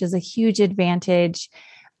show, which is a huge advantage.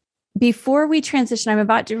 Before we transition, I'm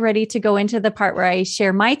ready to go into the part where I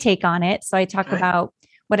share my take on it. So I talk about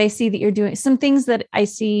what I see that you're doing, some things that I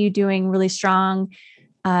see you doing really strong,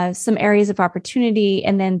 some areas of opportunity,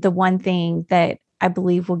 and then the one thing that I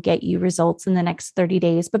believe will get you results in the next 30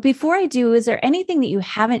 days. But before I do, is there anything that you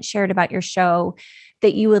haven't shared about your show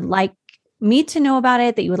that you would like me to know about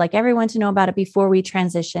it, that you would like everyone to know about it before we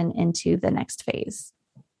transition into the next phase?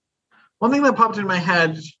 One thing that popped in my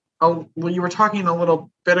head, you were talking a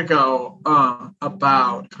little bit ago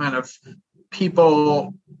about kind of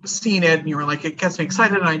people seeing it and you were like, it gets me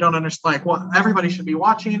excited and I don't understand, what everybody should be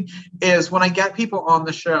watching is when I get people on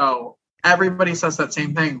the show, everybody says that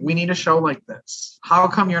same thing. We need a show like this. How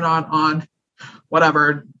come you're not on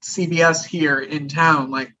whatever, CBS here in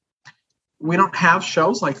town. Like, we don't have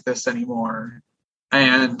shows like this anymore.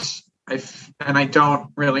 And I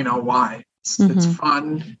don't really know why. It's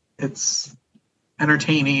fun. It's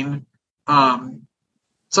entertaining.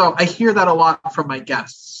 So I hear that a lot from my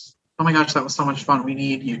guests. Oh my gosh, that was so much fun. We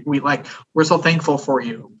need you. We're so thankful for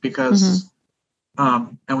you because,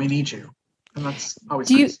 and we need you. And that's always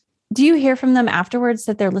nice. Do you hear from them afterwards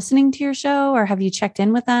that they're listening to your show, or have you checked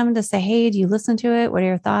in with them to say, hey, do you listen to it? What are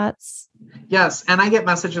your thoughts? Yes. And I get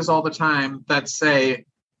messages all the time that say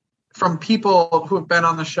from people who have been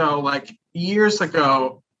on the show like years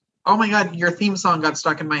ago, oh my God, your theme song got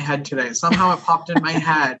stuck in my head today. Somehow it popped in my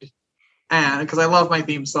head. And because I love my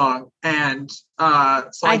theme song. And so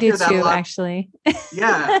I do hear that too, a lot. Actually.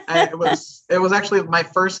 Yeah. It was actually my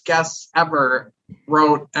first guest ever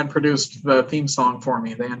wrote and produced the theme song for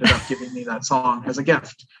me. They ended up giving me that song as a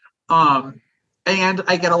gift. And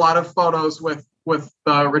I get a lot of photos with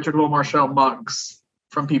the Richard Wilmore Show mugs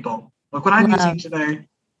from people. Look what I'm using today.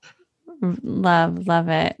 Love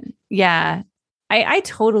it. Yeah. I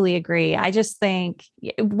totally agree. I just think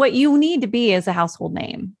what you need to be is a household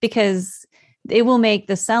name, because it will make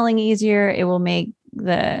the selling easier. It will make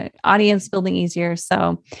the audience building easier.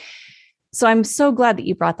 So I'm so glad that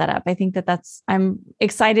you brought that up. I think I'm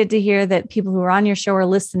excited to hear that people who are on your show are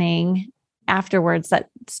listening afterwards. That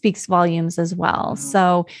speaks volumes as well.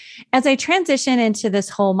 So as I transition into this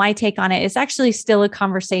whole, my take on it, it's actually still a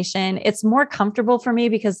conversation. It's more comfortable for me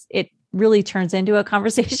because it really turns into a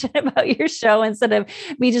conversation about your show instead of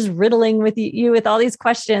me just riddling with you with all these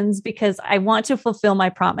questions, because I want to fulfill my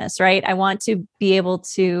promise, right? I want to be able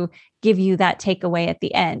to give you that takeaway at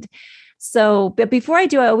the end. So, but before I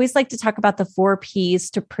do, I always like to talk about the 4 P's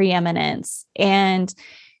to preeminence. And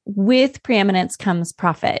with preeminence comes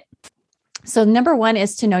profit. So number 1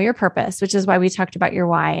 is to know your purpose, which is why we talked about your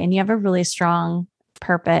why, and you have a really strong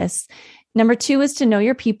purpose. Number 2 is to know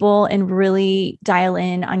your people and really dial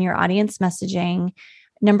in on your audience messaging.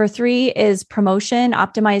 Number 3 is promotion,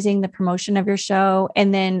 optimizing the promotion of your show,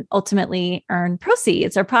 and then ultimately earn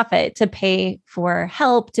proceeds or profit to pay for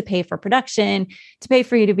help, to pay for production, to pay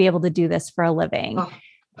for you to be able to do this for a living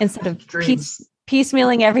instead of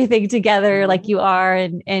piecemealing everything together like you are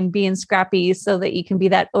and being scrappy so that you can be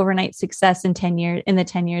that overnight success in the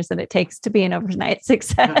 10 years that it takes to be an overnight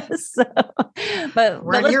success. But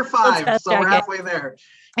we're in year 5, so we're halfway there.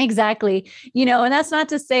 Exactly. And that's not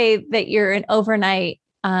to say that you're an overnight,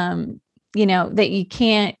 that you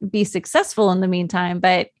can't be successful in the meantime,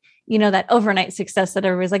 but that overnight success that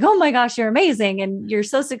everybody's like, oh my gosh, you're amazing. And you're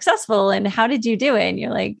so successful. And how did you do it? And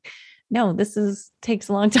you're like, no, takes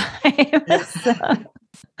a long time.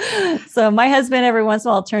 So my husband every once in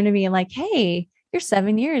a while turned to me and like, hey, you're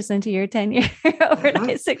 7 years into your 10-year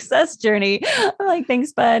overnight success journey. I'm like,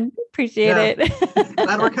 thanks, bud. Appreciate it.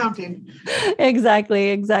 Glad we're counting.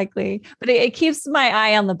 Exactly. But it keeps my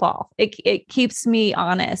eye on the ball. It keeps me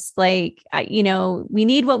honest. Like, we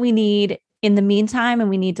need what we need in the meantime, and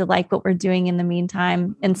we need to like what we're doing in the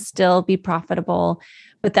meantime and still be profitable.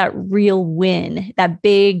 But that real win, that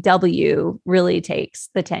big W, really takes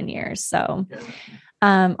the 10 years. So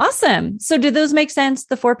awesome. So do those make sense?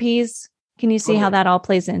 The 4 Ps? Can you see how that all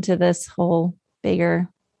plays into this whole bigger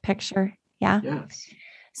picture? Yeah. Yes.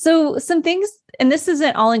 So some things, and this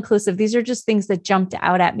isn't all inclusive. These are just things that jumped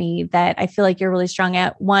out at me that I feel like you're really strong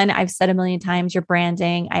at. One, I've said a million times, your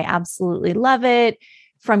branding. I absolutely love it.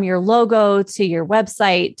 From your logo to your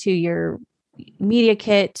website, to your media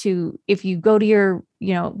kit, to if you go to your,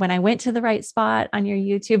 when I went to the right spot on your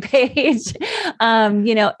YouTube page,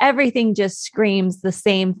 everything just screams the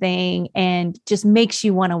same thing and just makes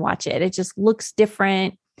you want to watch it. It just looks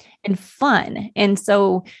different and fun. And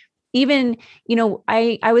so even,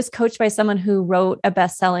 I was coached by someone who wrote a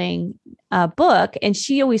best-selling book, and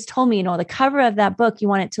she always told me, the cover of that book, you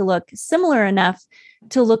want it to look similar enough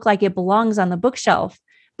to look like it belongs on the bookshelf,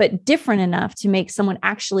 but different enough to make someone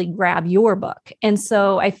actually grab your book. And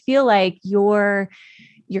so I feel like your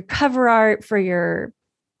cover art for your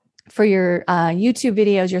YouTube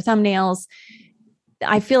videos, your thumbnails,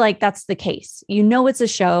 I feel like that's the case. It's a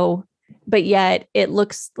show, but yet it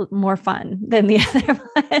looks more fun than the other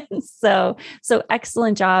ones. So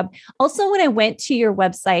excellent job. Also, when I went to your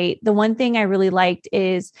website, the one thing I really liked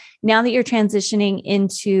is now that you're transitioning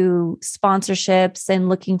into sponsorships and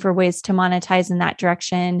looking for ways to monetize in that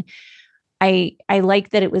direction, I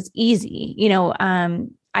like that it was easy.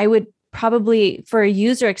 I would probably, for a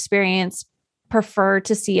user experience, prefer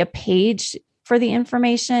to see a page for the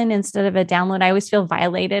information instead of a download. I always feel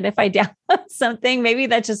violated if I download something. Maybe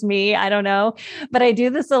that's just me. I don't know, but I do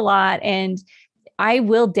this a lot. And I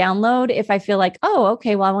will download if I feel like, oh,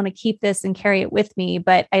 okay, well, I want to keep this and carry it with me,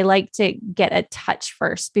 but I like to get a touch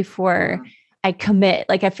first before I commit.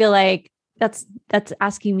 Like, I feel like that's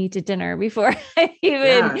asking me to dinner before I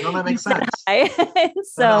even that makes sense.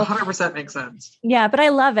 So that 100% makes sense. Yeah, but I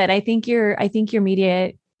love it. I think your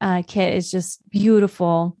media kit is just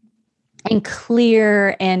beautiful and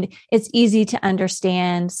clear, and it's easy to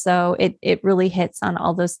understand. So it really hits on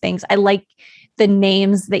all those things. I like the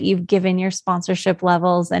names that you've given your sponsorship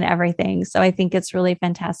levels and everything. So I think it's really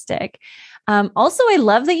fantastic. Also, I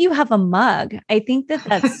love that you have a mug. I think that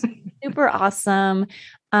that's super awesome.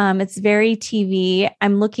 It's very TV.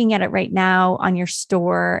 I'm looking at it right now on your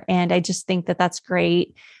store, and I just think that that's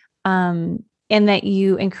great. And that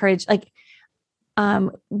you encourage, like,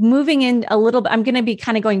 moving in a little bit, I'm going to be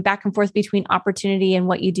kind of going back and forth between opportunity and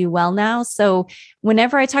what you do well now. So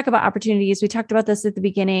whenever I talk about opportunities, we talked about this at the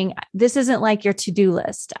beginning. This isn't like your to-do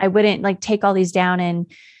list. I wouldn't like take all these down and,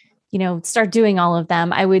 start doing all of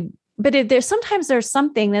them. I would, but if sometimes there's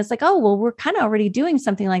something that's like, oh, well, we're kind of already doing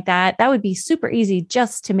something like that. That would be super easy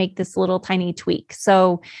just to make this little tiny tweak.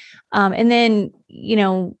 So, and then,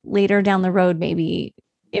 later down the road, maybe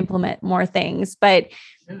implement more things. But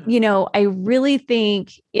I really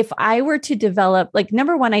think if I were to develop, like,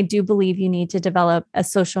 number one, I do believe you need to develop a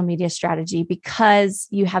social media strategy because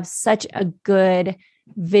you have such a good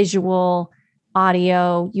visual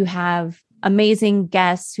audio. You have amazing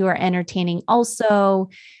guests who are entertaining also.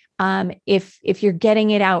 If you're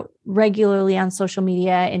getting it out regularly on social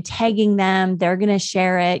media and tagging them, they're going to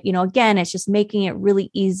share it. Again, it's just making it really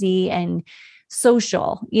easy and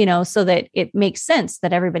social, so that it makes sense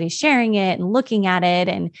that everybody's sharing it and looking at it.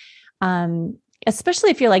 And especially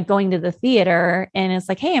if you're like going to the theater and it's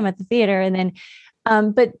like, hey, I'm at the theater. And then,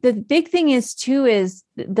 but the big thing is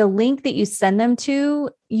the link that you send them to,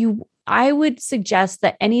 I would suggest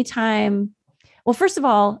that anytime, well, first of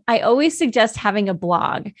all, I always suggest having a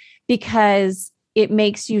blog because it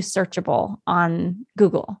makes you searchable on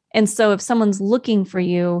Google. And so if someone's looking for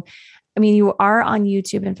you, you are on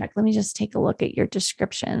YouTube. In fact, let me just take a look at your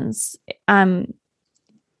descriptions. Being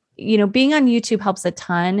on YouTube helps a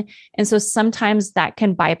ton. And so sometimes that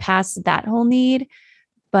can bypass that whole need.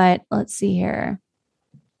 But let's see here.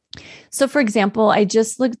 So for example,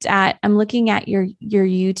 I'm looking at your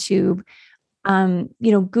YouTube.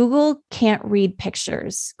 Google can't read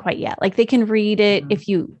pictures quite yet. Like, they can read it if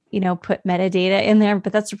you, put metadata in there,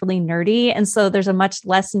 but that's really nerdy. And so there's a much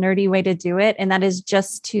less nerdy way to do it. And that is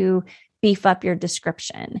just to beef up your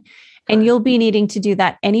description. And you'll be needing to do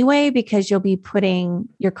that anyway, because you'll be putting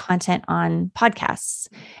your content on podcasts.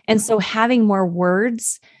 And so having more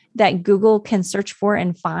words that Google can search for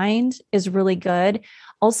and find is really good.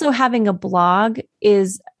 Also, having a blog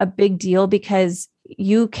is a big deal because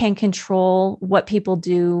you can control what people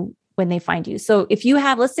do when they find you. So if you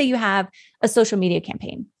have, let's say you have a social media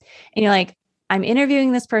campaign and you're like, I'm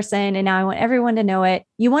interviewing this person and now I want everyone to know it.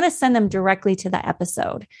 You want to send them directly to that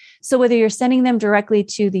episode. So whether you're sending them directly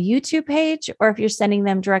to the YouTube page or if you're sending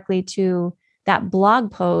them directly to that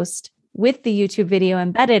blog post with the YouTube video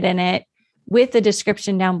embedded in it, with the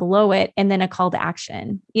description down below it, and then a call to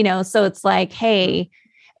action, so it's like, hey,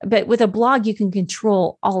 but with a blog, you can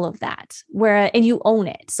control all of that and you own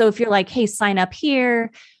it. So if you're like, hey, sign up here,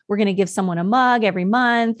 we're going to give someone a mug every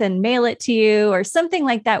month and mail it to you or something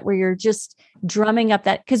like that, where you're just drumming up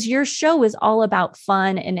that, because your show is all about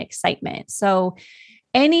fun and excitement. So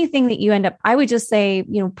anything that you end up, I would just say,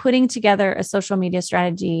 putting together a social media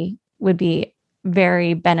strategy would be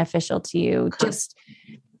very beneficial to you.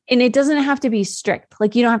 And it doesn't have to be strict.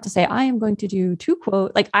 Like, you don't have to say, I am going to do 2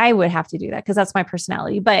 quote. Like, I would have to do that because that's my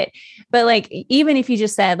personality. But like, even if you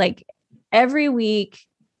just said like every week,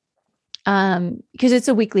 because it's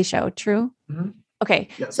a weekly show, true? Mm-hmm. Okay.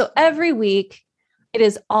 Yes. So every week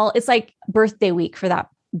it's like birthday week for that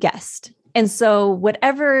guest. And so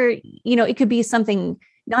whatever, it could be something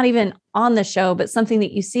not even on the show, but something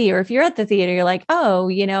that you see, or if you're at the theater, you're like, oh,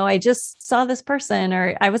 I just saw this person,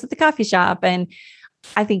 or I was at the coffee shop and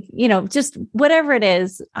I think, just whatever it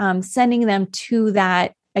is, sending them to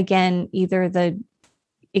that, again, either the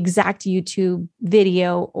exact YouTube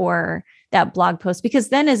video or that blog post, because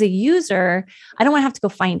then as a user, I don't want to have to go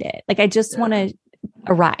find it. Like, I just want to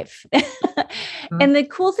arrive. And the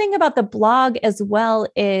cool thing about the blog as well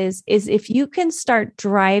is if you can start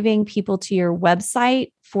driving people to your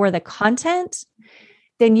website for the content,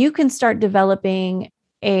 then you can start developing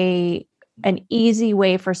an easy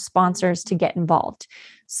way for sponsors to get involved.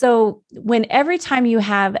 So every time you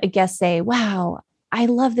have a guest say, wow, I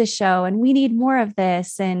love this show and we need more of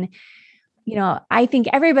this, and I think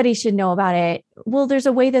everybody should know about it. Well, there's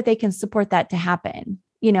a way that they can support that to happen.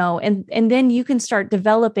 and then you can start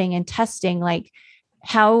developing and testing, like,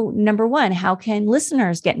 how, number one, how can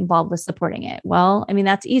listeners get involved with supporting it? Well, I mean,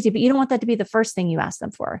 that's easy, but you don't want that to be the first thing you ask them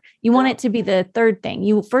for. You want it to be the third thing.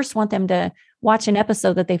 You first want them to watch an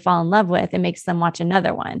episode that they fall in love with and makes them watch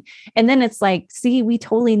another one. And then it's like, see, we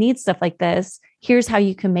totally need stuff like this. Here's how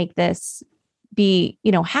you can make this be,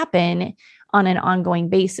 happen on an ongoing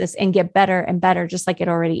basis and get better and better, just like it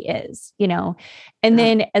already is, And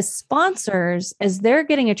then as sponsors, as they're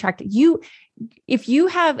getting attracted, if you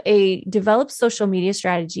have a developed social media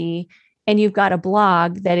strategy and you've got a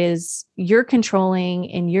blog that is you're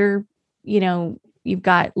controlling and you've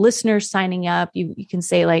got listeners signing up, you can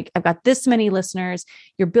say, like, I've got this many listeners,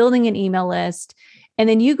 you're building an email list. And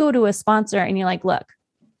then you go to a sponsor and you're like, look,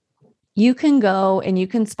 you can go and you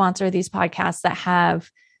can sponsor these podcasts that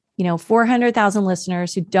have 400,000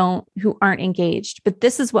 listeners who aren't engaged, but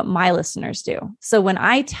this is what my listeners do. So when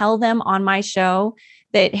I tell them on my show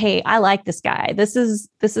that, hey, I like this guy, this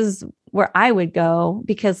is where I would go,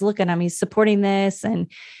 because look at him, he's supporting this.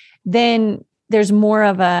 And then there's more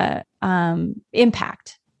of a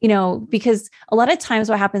impact, because a lot of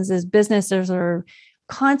times what happens is businesses are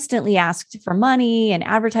constantly asked for money and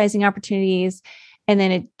advertising opportunities. And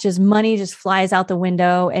then money just flies out the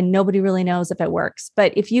window and nobody really knows if it works.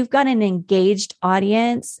 But if you've got an engaged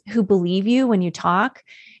audience who believe you when you talk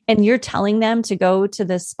and you're telling them to go to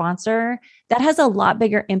the sponsor, that has a lot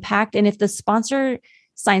bigger impact. And if the sponsor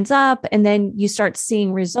signs up and then you start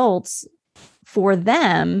seeing results for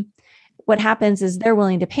them, what happens is they're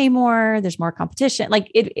willing to pay more. There's more competition. Like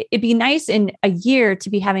it'd be nice in a year to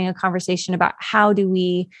be having a conversation about how do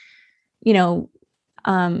we,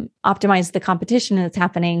 optimize the competition that's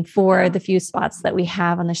happening for the few spots that we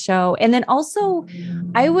have on the show. And then also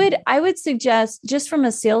I would suggest, just from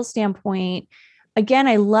a sales standpoint, again,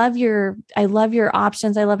 I love your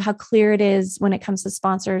options. I love how clear it is when it comes to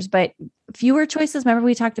sponsors, but fewer choices. Remember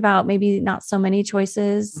we talked about maybe not so many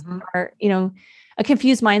choices, or, a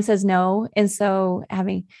confused mind says no. And so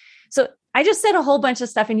I just said a whole bunch of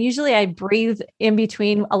stuff, and usually I breathe in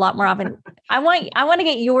between a lot more often. I want to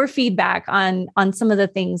get your feedback on some of the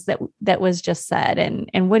things that was just said,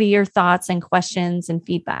 and what are your thoughts and questions and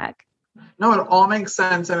feedback? No, it all makes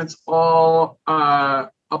sense, and it's all a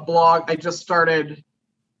blog. I just started.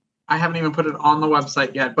 I haven't even put it on the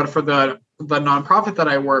website yet, but for the nonprofit that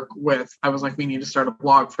I work with, I was like, we need to start a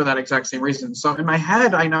blog for that exact same reason. So in my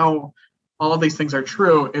head, I know all of these things are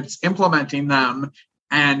true. It's implementing them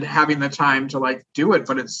and having the time to do it,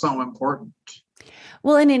 but it's so important.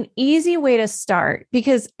 Well, and an easy way to start,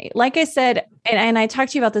 because like I said, and I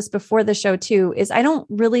talked to you about this before the show too, is I don't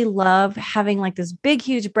really love having this big,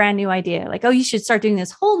 huge, brand new idea. Like, oh, you should start doing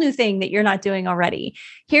this whole new thing that you're not doing already.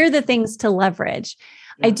 Here are the things to leverage.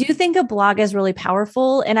 Yeah. I do think a blog is really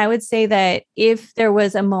powerful. And I would say that if there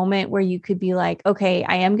was a moment where you could be like, okay,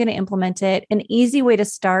 I am going to implement it. An easy way to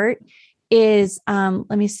start is, let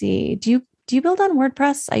me see. Do you build on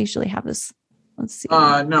WordPress? I usually have this. Let's see.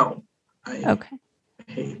 No. Okay.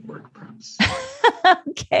 I hate WordPress.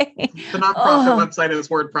 Okay. The nonprofit website is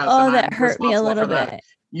WordPress. Oh, that hurt me a little bit.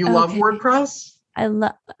 You love WordPress? I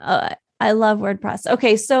love WordPress.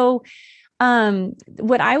 Okay. So,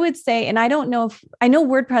 what I would say, and I don't know I know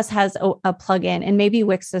WordPress has a plugin, and maybe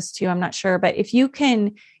Wix does too, I'm not sure, but if you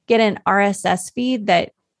can get an RSS feed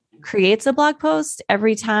that creates a blog post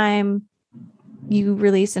every time you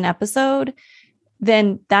release an episode,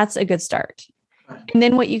 then that's a good start. And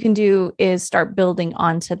then what you can do is start building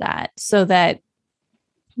onto that, so that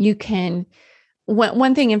you can,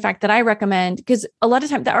 one thing, in fact, that I recommend, because a lot of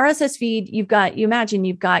times the RSS feed, you've got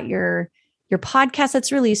your podcast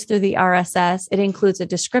that's released through the RSS. It includes a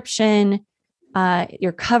description,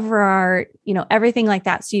 your cover art, everything like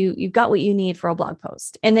that. So you've got what you need for a blog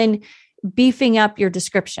post. And then beefing up your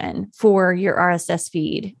description for your RSS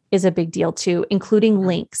feed is a big deal too, including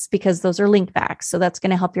links, because those are link backs. So that's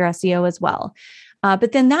going to help your SEO as well.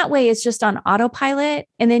 But then that way it's just on autopilot.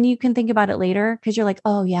 And then you can think about it later, because you're like,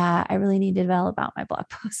 oh yeah, I really need to develop out my blog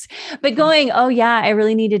post. But going, oh yeah, I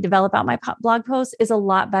really need to develop out my blog post is a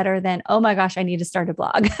lot better than, oh my gosh, I need to start a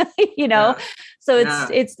blog, Yeah. So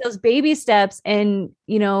it's those baby steps. And,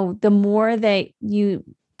 the more that you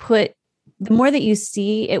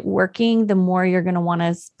see it working, the more you're going to want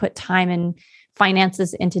to put time and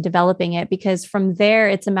finances into developing it, because from there,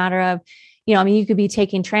 it's a matter of, you could be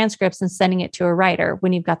taking transcripts and sending it to a writer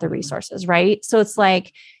when you've got the resources, right? So it's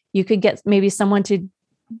like you could get maybe someone to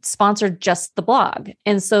sponsor just the blog.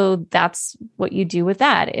 And so that's what you do with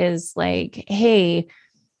that is like, hey,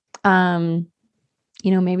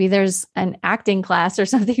 maybe there's an acting class or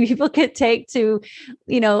something people could take to,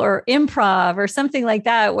 or improv or something like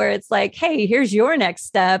that, where it's like, hey, here's your next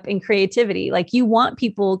step in creativity. Like, you want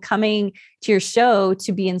people coming to your show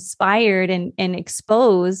to be inspired and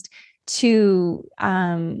exposed to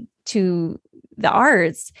the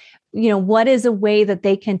arts. What is a way that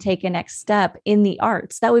they can take a next step in the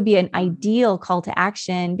arts? That would be an ideal call to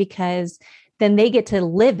action, because then they get to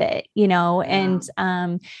live it,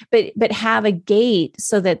 and, but have a gate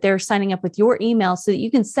so that they're signing up with your email so that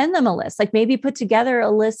you can send them a list, like maybe put together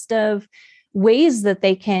a list of ways that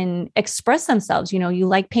they can express themselves. You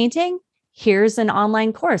like painting? Here's an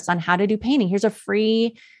online course on how to do painting. Here's a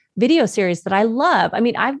free video series that I love. I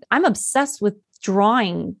mean, I'm obsessed with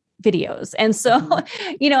drawing videos. And so,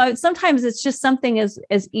 sometimes it's just something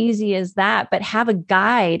as easy as that, but have a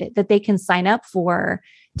guide that they can sign up for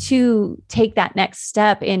to take that next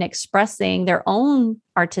step in expressing their own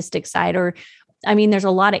artistic side. Or, there's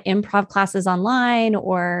a lot of improv classes online,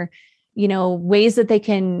 or, ways that they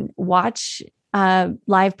can watch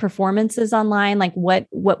live performances online. Like what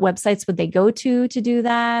websites would they go to do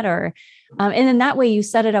that? Or, and then that way you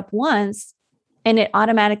set it up once and it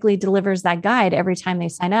automatically delivers that guide every time they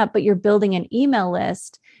sign up, but you're building an email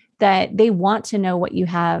list that they want to know what you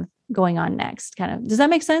have going on next. Kind of, does that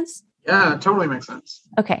make sense? Yeah, it totally makes sense.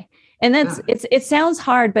 Okay. And it sounds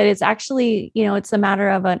hard, but it's actually, it's a matter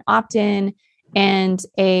of an opt-in and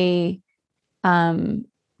a,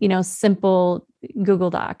 simple Google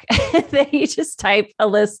Doc that you just type a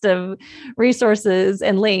list of resources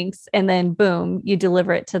and links, and then boom, you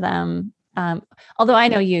deliver it to them. Although I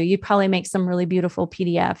know you'd probably make some really beautiful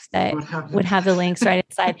PDF that would have the links right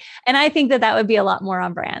inside. And I think that would be a lot more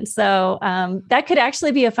on brand. So that could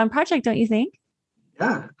actually be a fun project, don't you think?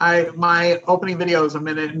 Yeah, my opening video is 1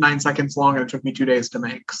 minute and 9 seconds long, and it took me 2 days to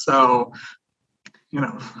make. So,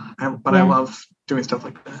 I love doing stuff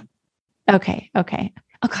like that. Okay.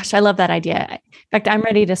 Oh gosh, I love that idea. In fact, I'm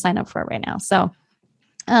ready to sign up for it right now. So,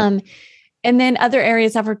 and then other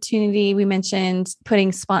areas of opportunity, we mentioned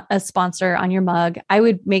putting a sponsor on your mug. I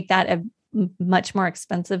would make that a much more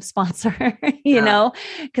expensive sponsor,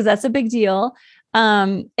 because that's a big deal.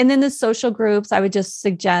 And then the social groups, I would just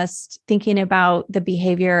suggest thinking about the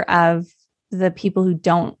behavior of the people who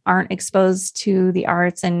aren't exposed to the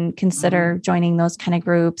arts, and consider joining those kind of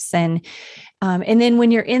groups. And then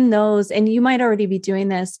when you're in those, and you might already be doing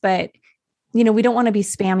this, but we don't want to be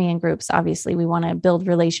spammy in groups. Obviously, we want to build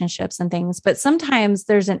relationships and things, but sometimes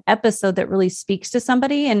there's an episode that really speaks to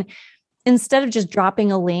somebody. And instead of just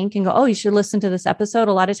dropping a link and go, oh, you should listen to this episode,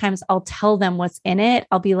 a lot of times I'll tell them what's in it.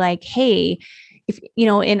 I'll be like, hey, if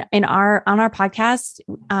on our podcast,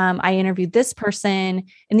 I interviewed this person,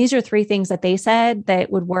 and these are 3 things that they said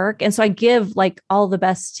that would work. And so I give like all the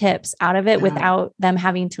best tips out of it without them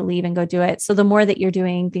having to leave and go do it. So the more that you're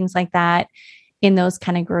doing things like that in those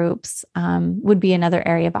kind of groups, would be another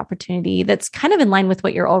area of opportunity that's kind of in line with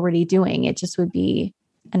what you're already doing. It just would be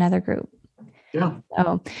another group. Yeah.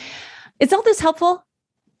 So is all this helpful?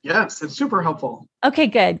 Yes, it's super helpful. Okay,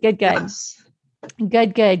 good. Yes.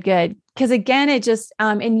 Good. Because again, it just,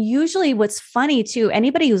 and usually what's funny too,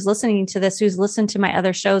 anybody who's listening to this, who's listened to my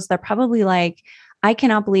other shows, they're probably like, I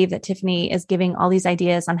cannot believe that Tiffany is giving all these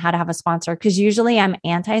ideas on how to have a sponsor. Because usually I'm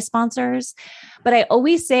anti-sponsors, but I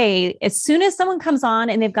always say, as soon as someone comes on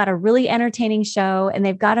and they've got a really entertaining show and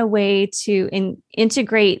they've got a way to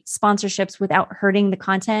integrate sponsorships without hurting the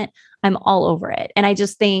content, I'm all over it. And I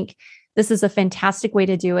just think this is a fantastic way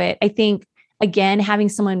to do it. I think, again, having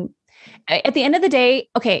someone at the end of the day,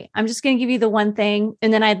 okay, I'm just going to give you the one thing,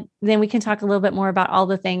 and then we can talk a little bit more about all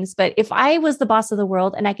the things. But if I was the boss of the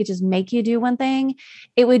world and I could just make you do one thing,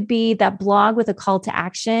 it would be that blog with a call to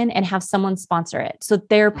action and have someone sponsor it. So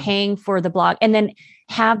they're paying for the blog, and then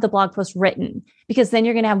have the blog post written, because then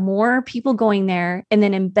you're going to have more people going there, and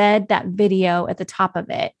then embed that video at the top of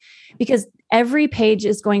it, because every page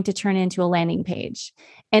is going to turn into a landing page.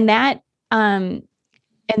 And that,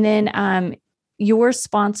 your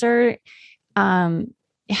sponsor, developing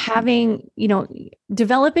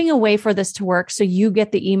a way for this to work. So you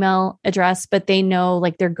get the email address, but they know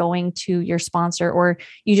like they're going to your sponsor, or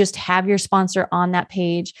you just have your sponsor on that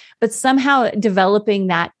page, but somehow developing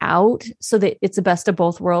that out so that it's the best of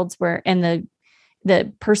both worlds, and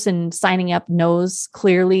the person signing up knows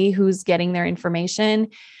clearly who's getting their information.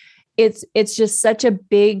 It's just such a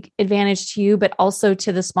big advantage to you, but also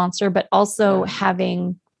to the sponsor, but also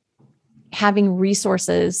having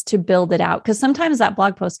resources to build it out. Cause sometimes that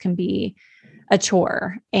blog post can be a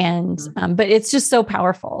chore, and, but it's just so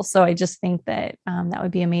powerful. So I just think that, that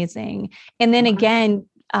would be amazing. And then again,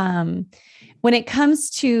 when it comes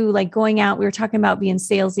to like going out, we were talking about being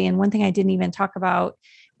salesy. And one thing I didn't even talk about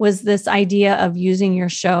was this idea of using your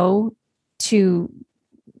show to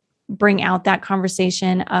bring out that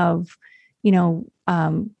conversation of,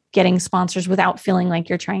 getting sponsors without feeling like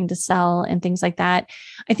you're trying to sell and things like that.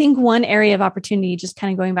 I think one area of opportunity, just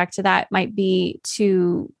kind of going back to that, might be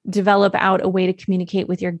to develop out a way to communicate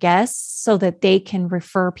with your guests so that they can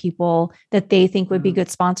refer people that they think would be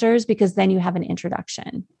good sponsors, because then you have an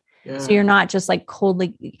introduction. Yeah. So you're not just like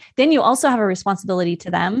coldly, then you also have a responsibility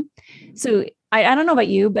to them. So I don't know about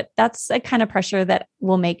you, but that's a kind of pressure that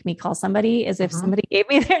will make me call somebody, is if somebody gave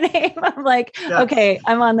me their name, I'm like, okay,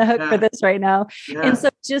 I'm on the hook for this right now. Yeah. And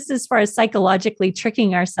so just as far as psychologically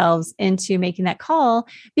tricking ourselves into making that call,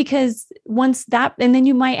 because once that, and then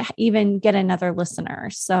you might even get another listener.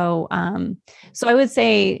 So, so I would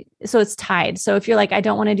say, so it's tied. So if you're like, I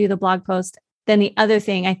don't want to do the blog post, then the other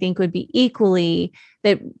thing I think would be equally,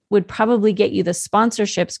 that would probably get you the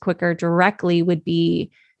sponsorships quicker directly, would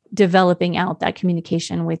be developing out that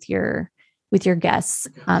communication with your guests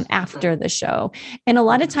after the show. And a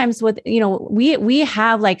lot of times we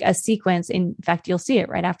have like a sequence, in fact, you'll see it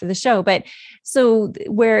right after the show, but so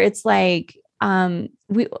where it's like,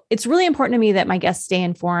 it's really important to me that my guests stay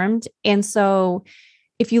informed. And so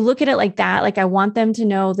if you look at it like that, like I want them to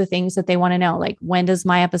know the things that they want to know, like, when does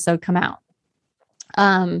my episode come out?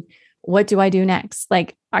 What do I do next?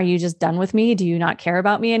 Like, are you just done with me? Do you not care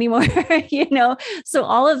about me anymore? So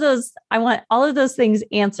all of those, I want all of those things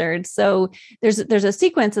answered. So there's a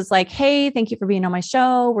sequence. It's like, hey, thank you for being on my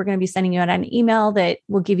show. We're going to be sending you out an email that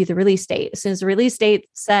will give you the release date. As soon as the release date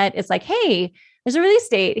set, it's like, hey, there's a release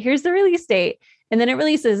date. Here's the release date. And then it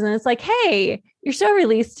releases and it's like, hey, your show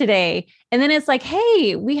released today. And then it's like,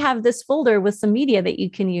 hey, we have this folder with some media that you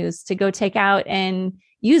can use to go take out and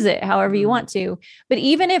use it however you want to. But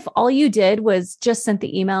even if all you did was just sent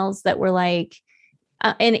the emails that were like,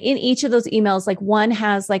 and in each of those emails, like one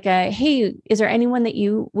has like a, hey, is there anyone that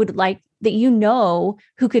you would like, that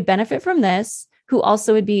who could benefit from this, who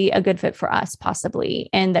also would be a good fit for us possibly,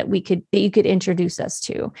 and that you could introduce us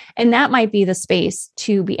to. And that might be the space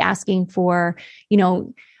to be asking for,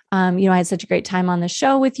 I had such a great time on the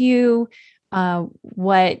show with you. I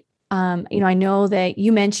know that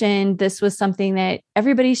you mentioned this was something that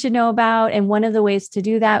everybody should know about. And one of the ways to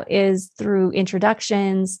do that is through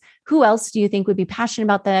introductions. Who else do you think would be passionate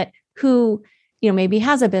about that? Who, maybe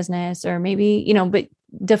has a business, or maybe, but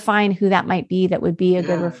define who that might be. That would be a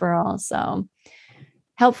good referral. So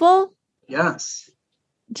helpful? Yes.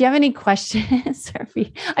 Do you have any questions?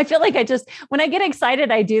 I feel like when I get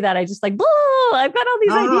excited, I do that. I just like, I've got all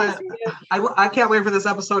these ideas. I can't wait for this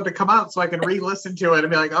episode to come out so I can re-listen to it and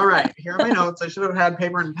be like, all right, here are my notes. I should have had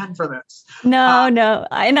paper and pen for this. No.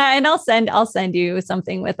 And I'll send you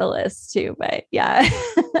something with a list too, but yeah.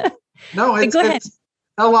 No, it's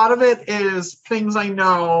a lot of it is things I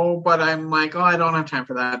know, but I'm like, I don't have time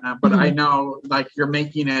for that now. But I know, like, you're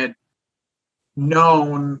making it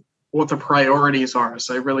known what the priorities are.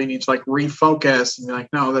 So I really need to like refocus and be like,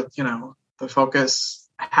 no, that, the focus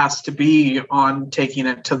has to be on taking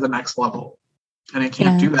it to the next level. And I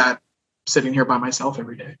can't do that sitting here by myself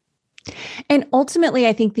every day. And ultimately,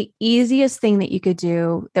 I think the easiest thing that you could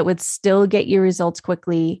do that would still get you results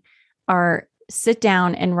quickly are sit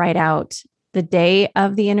down and write out the day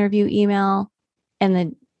of the interview email, and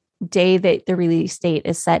the day that the release date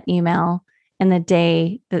is set email, and the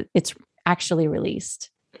day that it's actually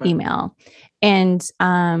released email, and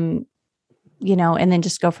and then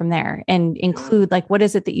just go from there and include like, what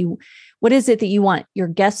is it that you want your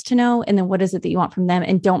guests to know? And then what is it that you want from them?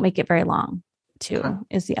 And don't make it very long too,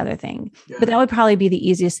 is the other thing. Yeah. But that would probably be the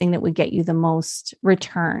easiest thing that would get you the most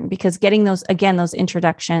return, because getting those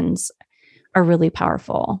introductions are really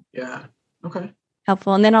powerful. Yeah. Okay.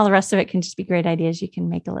 Helpful. And then all the rest of it can just be great ideas. You can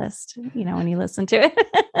make a list, when you listen to it.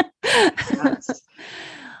 Yes.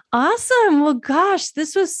 Awesome. Well, gosh,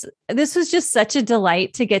 this was just such a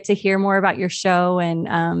delight to get to hear more about your show.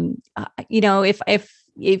 And,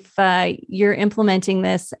 if you're implementing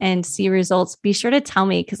this and see results, be sure to tell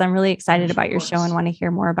me, because I'm really excited about your show and want to hear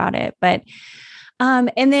more about it. But,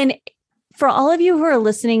 and then for all of you who are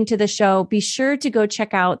listening to the show, be sure to go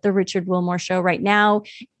check out the Richard Wilmore Show right now.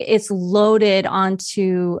 It's loaded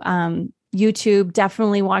onto YouTube.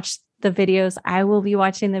 Definitely watch the videos. I will be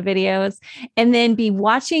watching the videos, and then be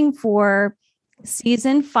watching for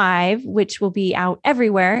season 5, which will be out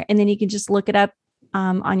everywhere. And then you can just look it up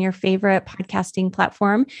on your favorite podcasting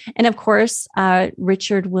platform. And of course,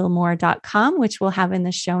 richardwilmore.com, which we'll have in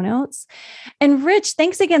the show notes. And Rich,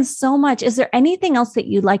 thanks again so much. Is there anything else that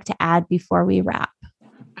you'd like to add before we wrap?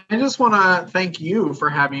 I just want to thank you for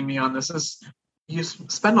having me on. This is you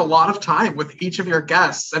spend a lot of time with each of your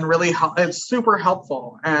guests, and really it's super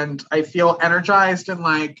helpful. And I feel energized and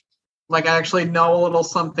like I actually know a little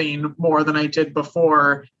something more than I did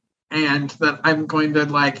before, and that I'm going to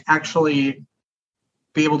like actually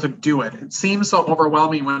be able to do it. It seems so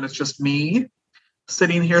overwhelming when it's just me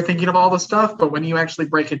sitting here thinking of all the stuff, but when you actually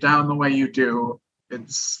break it down the way you do,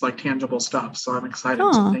 it's like tangible stuff. So I'm excited.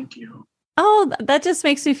 So thank you. Oh, that just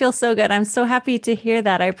makes me feel so good. I'm so happy to hear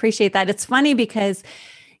that. I appreciate that. It's funny because,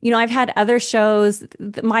 I've had other shows.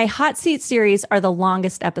 My hot seat series are the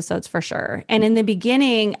longest episodes for sure. And in the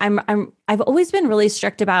beginning, I've always been really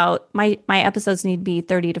strict about my episodes need to be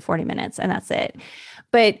 30 to 40 minutes, and that's it.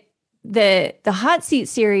 But the hot seat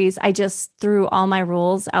series, I just threw all my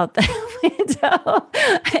rules out the window,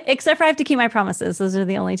 except for I have to keep my promises. Those are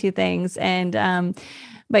the only two things. And,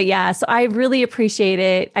 but yeah, so I really appreciate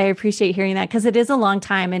it. I appreciate hearing that, because it is a long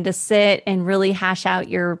time, and to sit and really hash out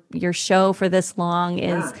your show for this long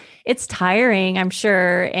it's tiring, I'm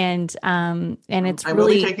sure. And it's I really will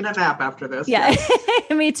be taking a nap after this. Yeah,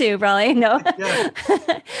 yes. Me too, probably. No,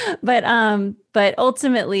 but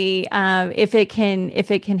ultimately, if it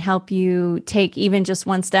can help you take even just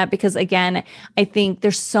one step, because again, I think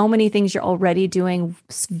there's so many things you're already doing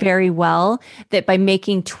very well that by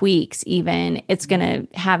making tweaks, even it's going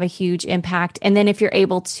to have a huge impact. And then if you're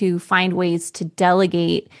able to find ways to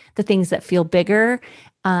delegate the things that feel bigger,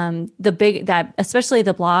 especially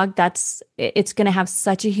the blog, it's going to have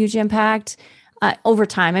such a huge impact over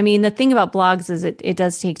time. I mean, the thing about blogs is it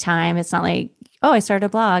does take time. It's not like, oh, I started a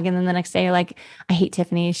blog, and then the next day you're like, I hate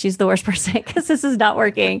Tiffany. She's the worst person because this is not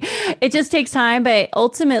working. It just takes time. But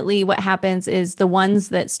ultimately what happens is the ones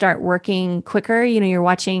that start working quicker, you're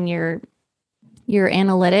watching your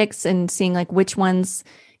analytics and seeing like which ones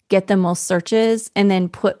get the most searches, and then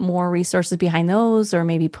put more resources behind those, or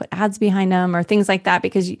maybe put ads behind them or things like that,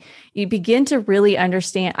 because you begin to really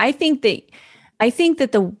understand. I think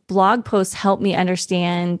that the blog posts help me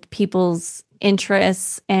understand people's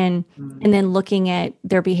interests, and then looking at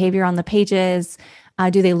their behavior on the pages.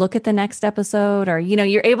 Do they look at the next episode? Or,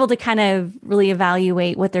 you're able to kind of really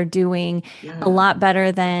evaluate what they're doing a lot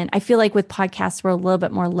better than, I feel like with podcasts, we're a little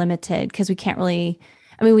bit more limited because we can't really,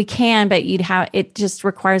 we can, but it just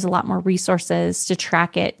requires a lot more resources to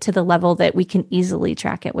track it to the level that we can easily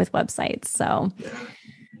track it with websites.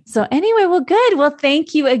 So anyway, well, good. Well,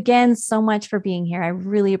 thank you again so much for being here. I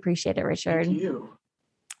really appreciate it, Richard. Thank you.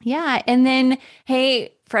 Yeah. And then,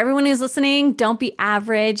 hey, for everyone who's listening, don't be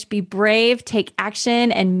average, be brave, take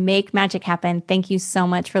action, and make magic happen. Thank you so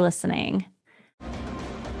much for listening.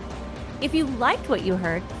 If you liked what you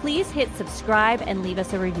heard, please hit subscribe and leave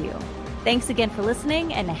us a review. Thanks again for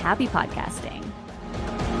listening, and happy podcasting.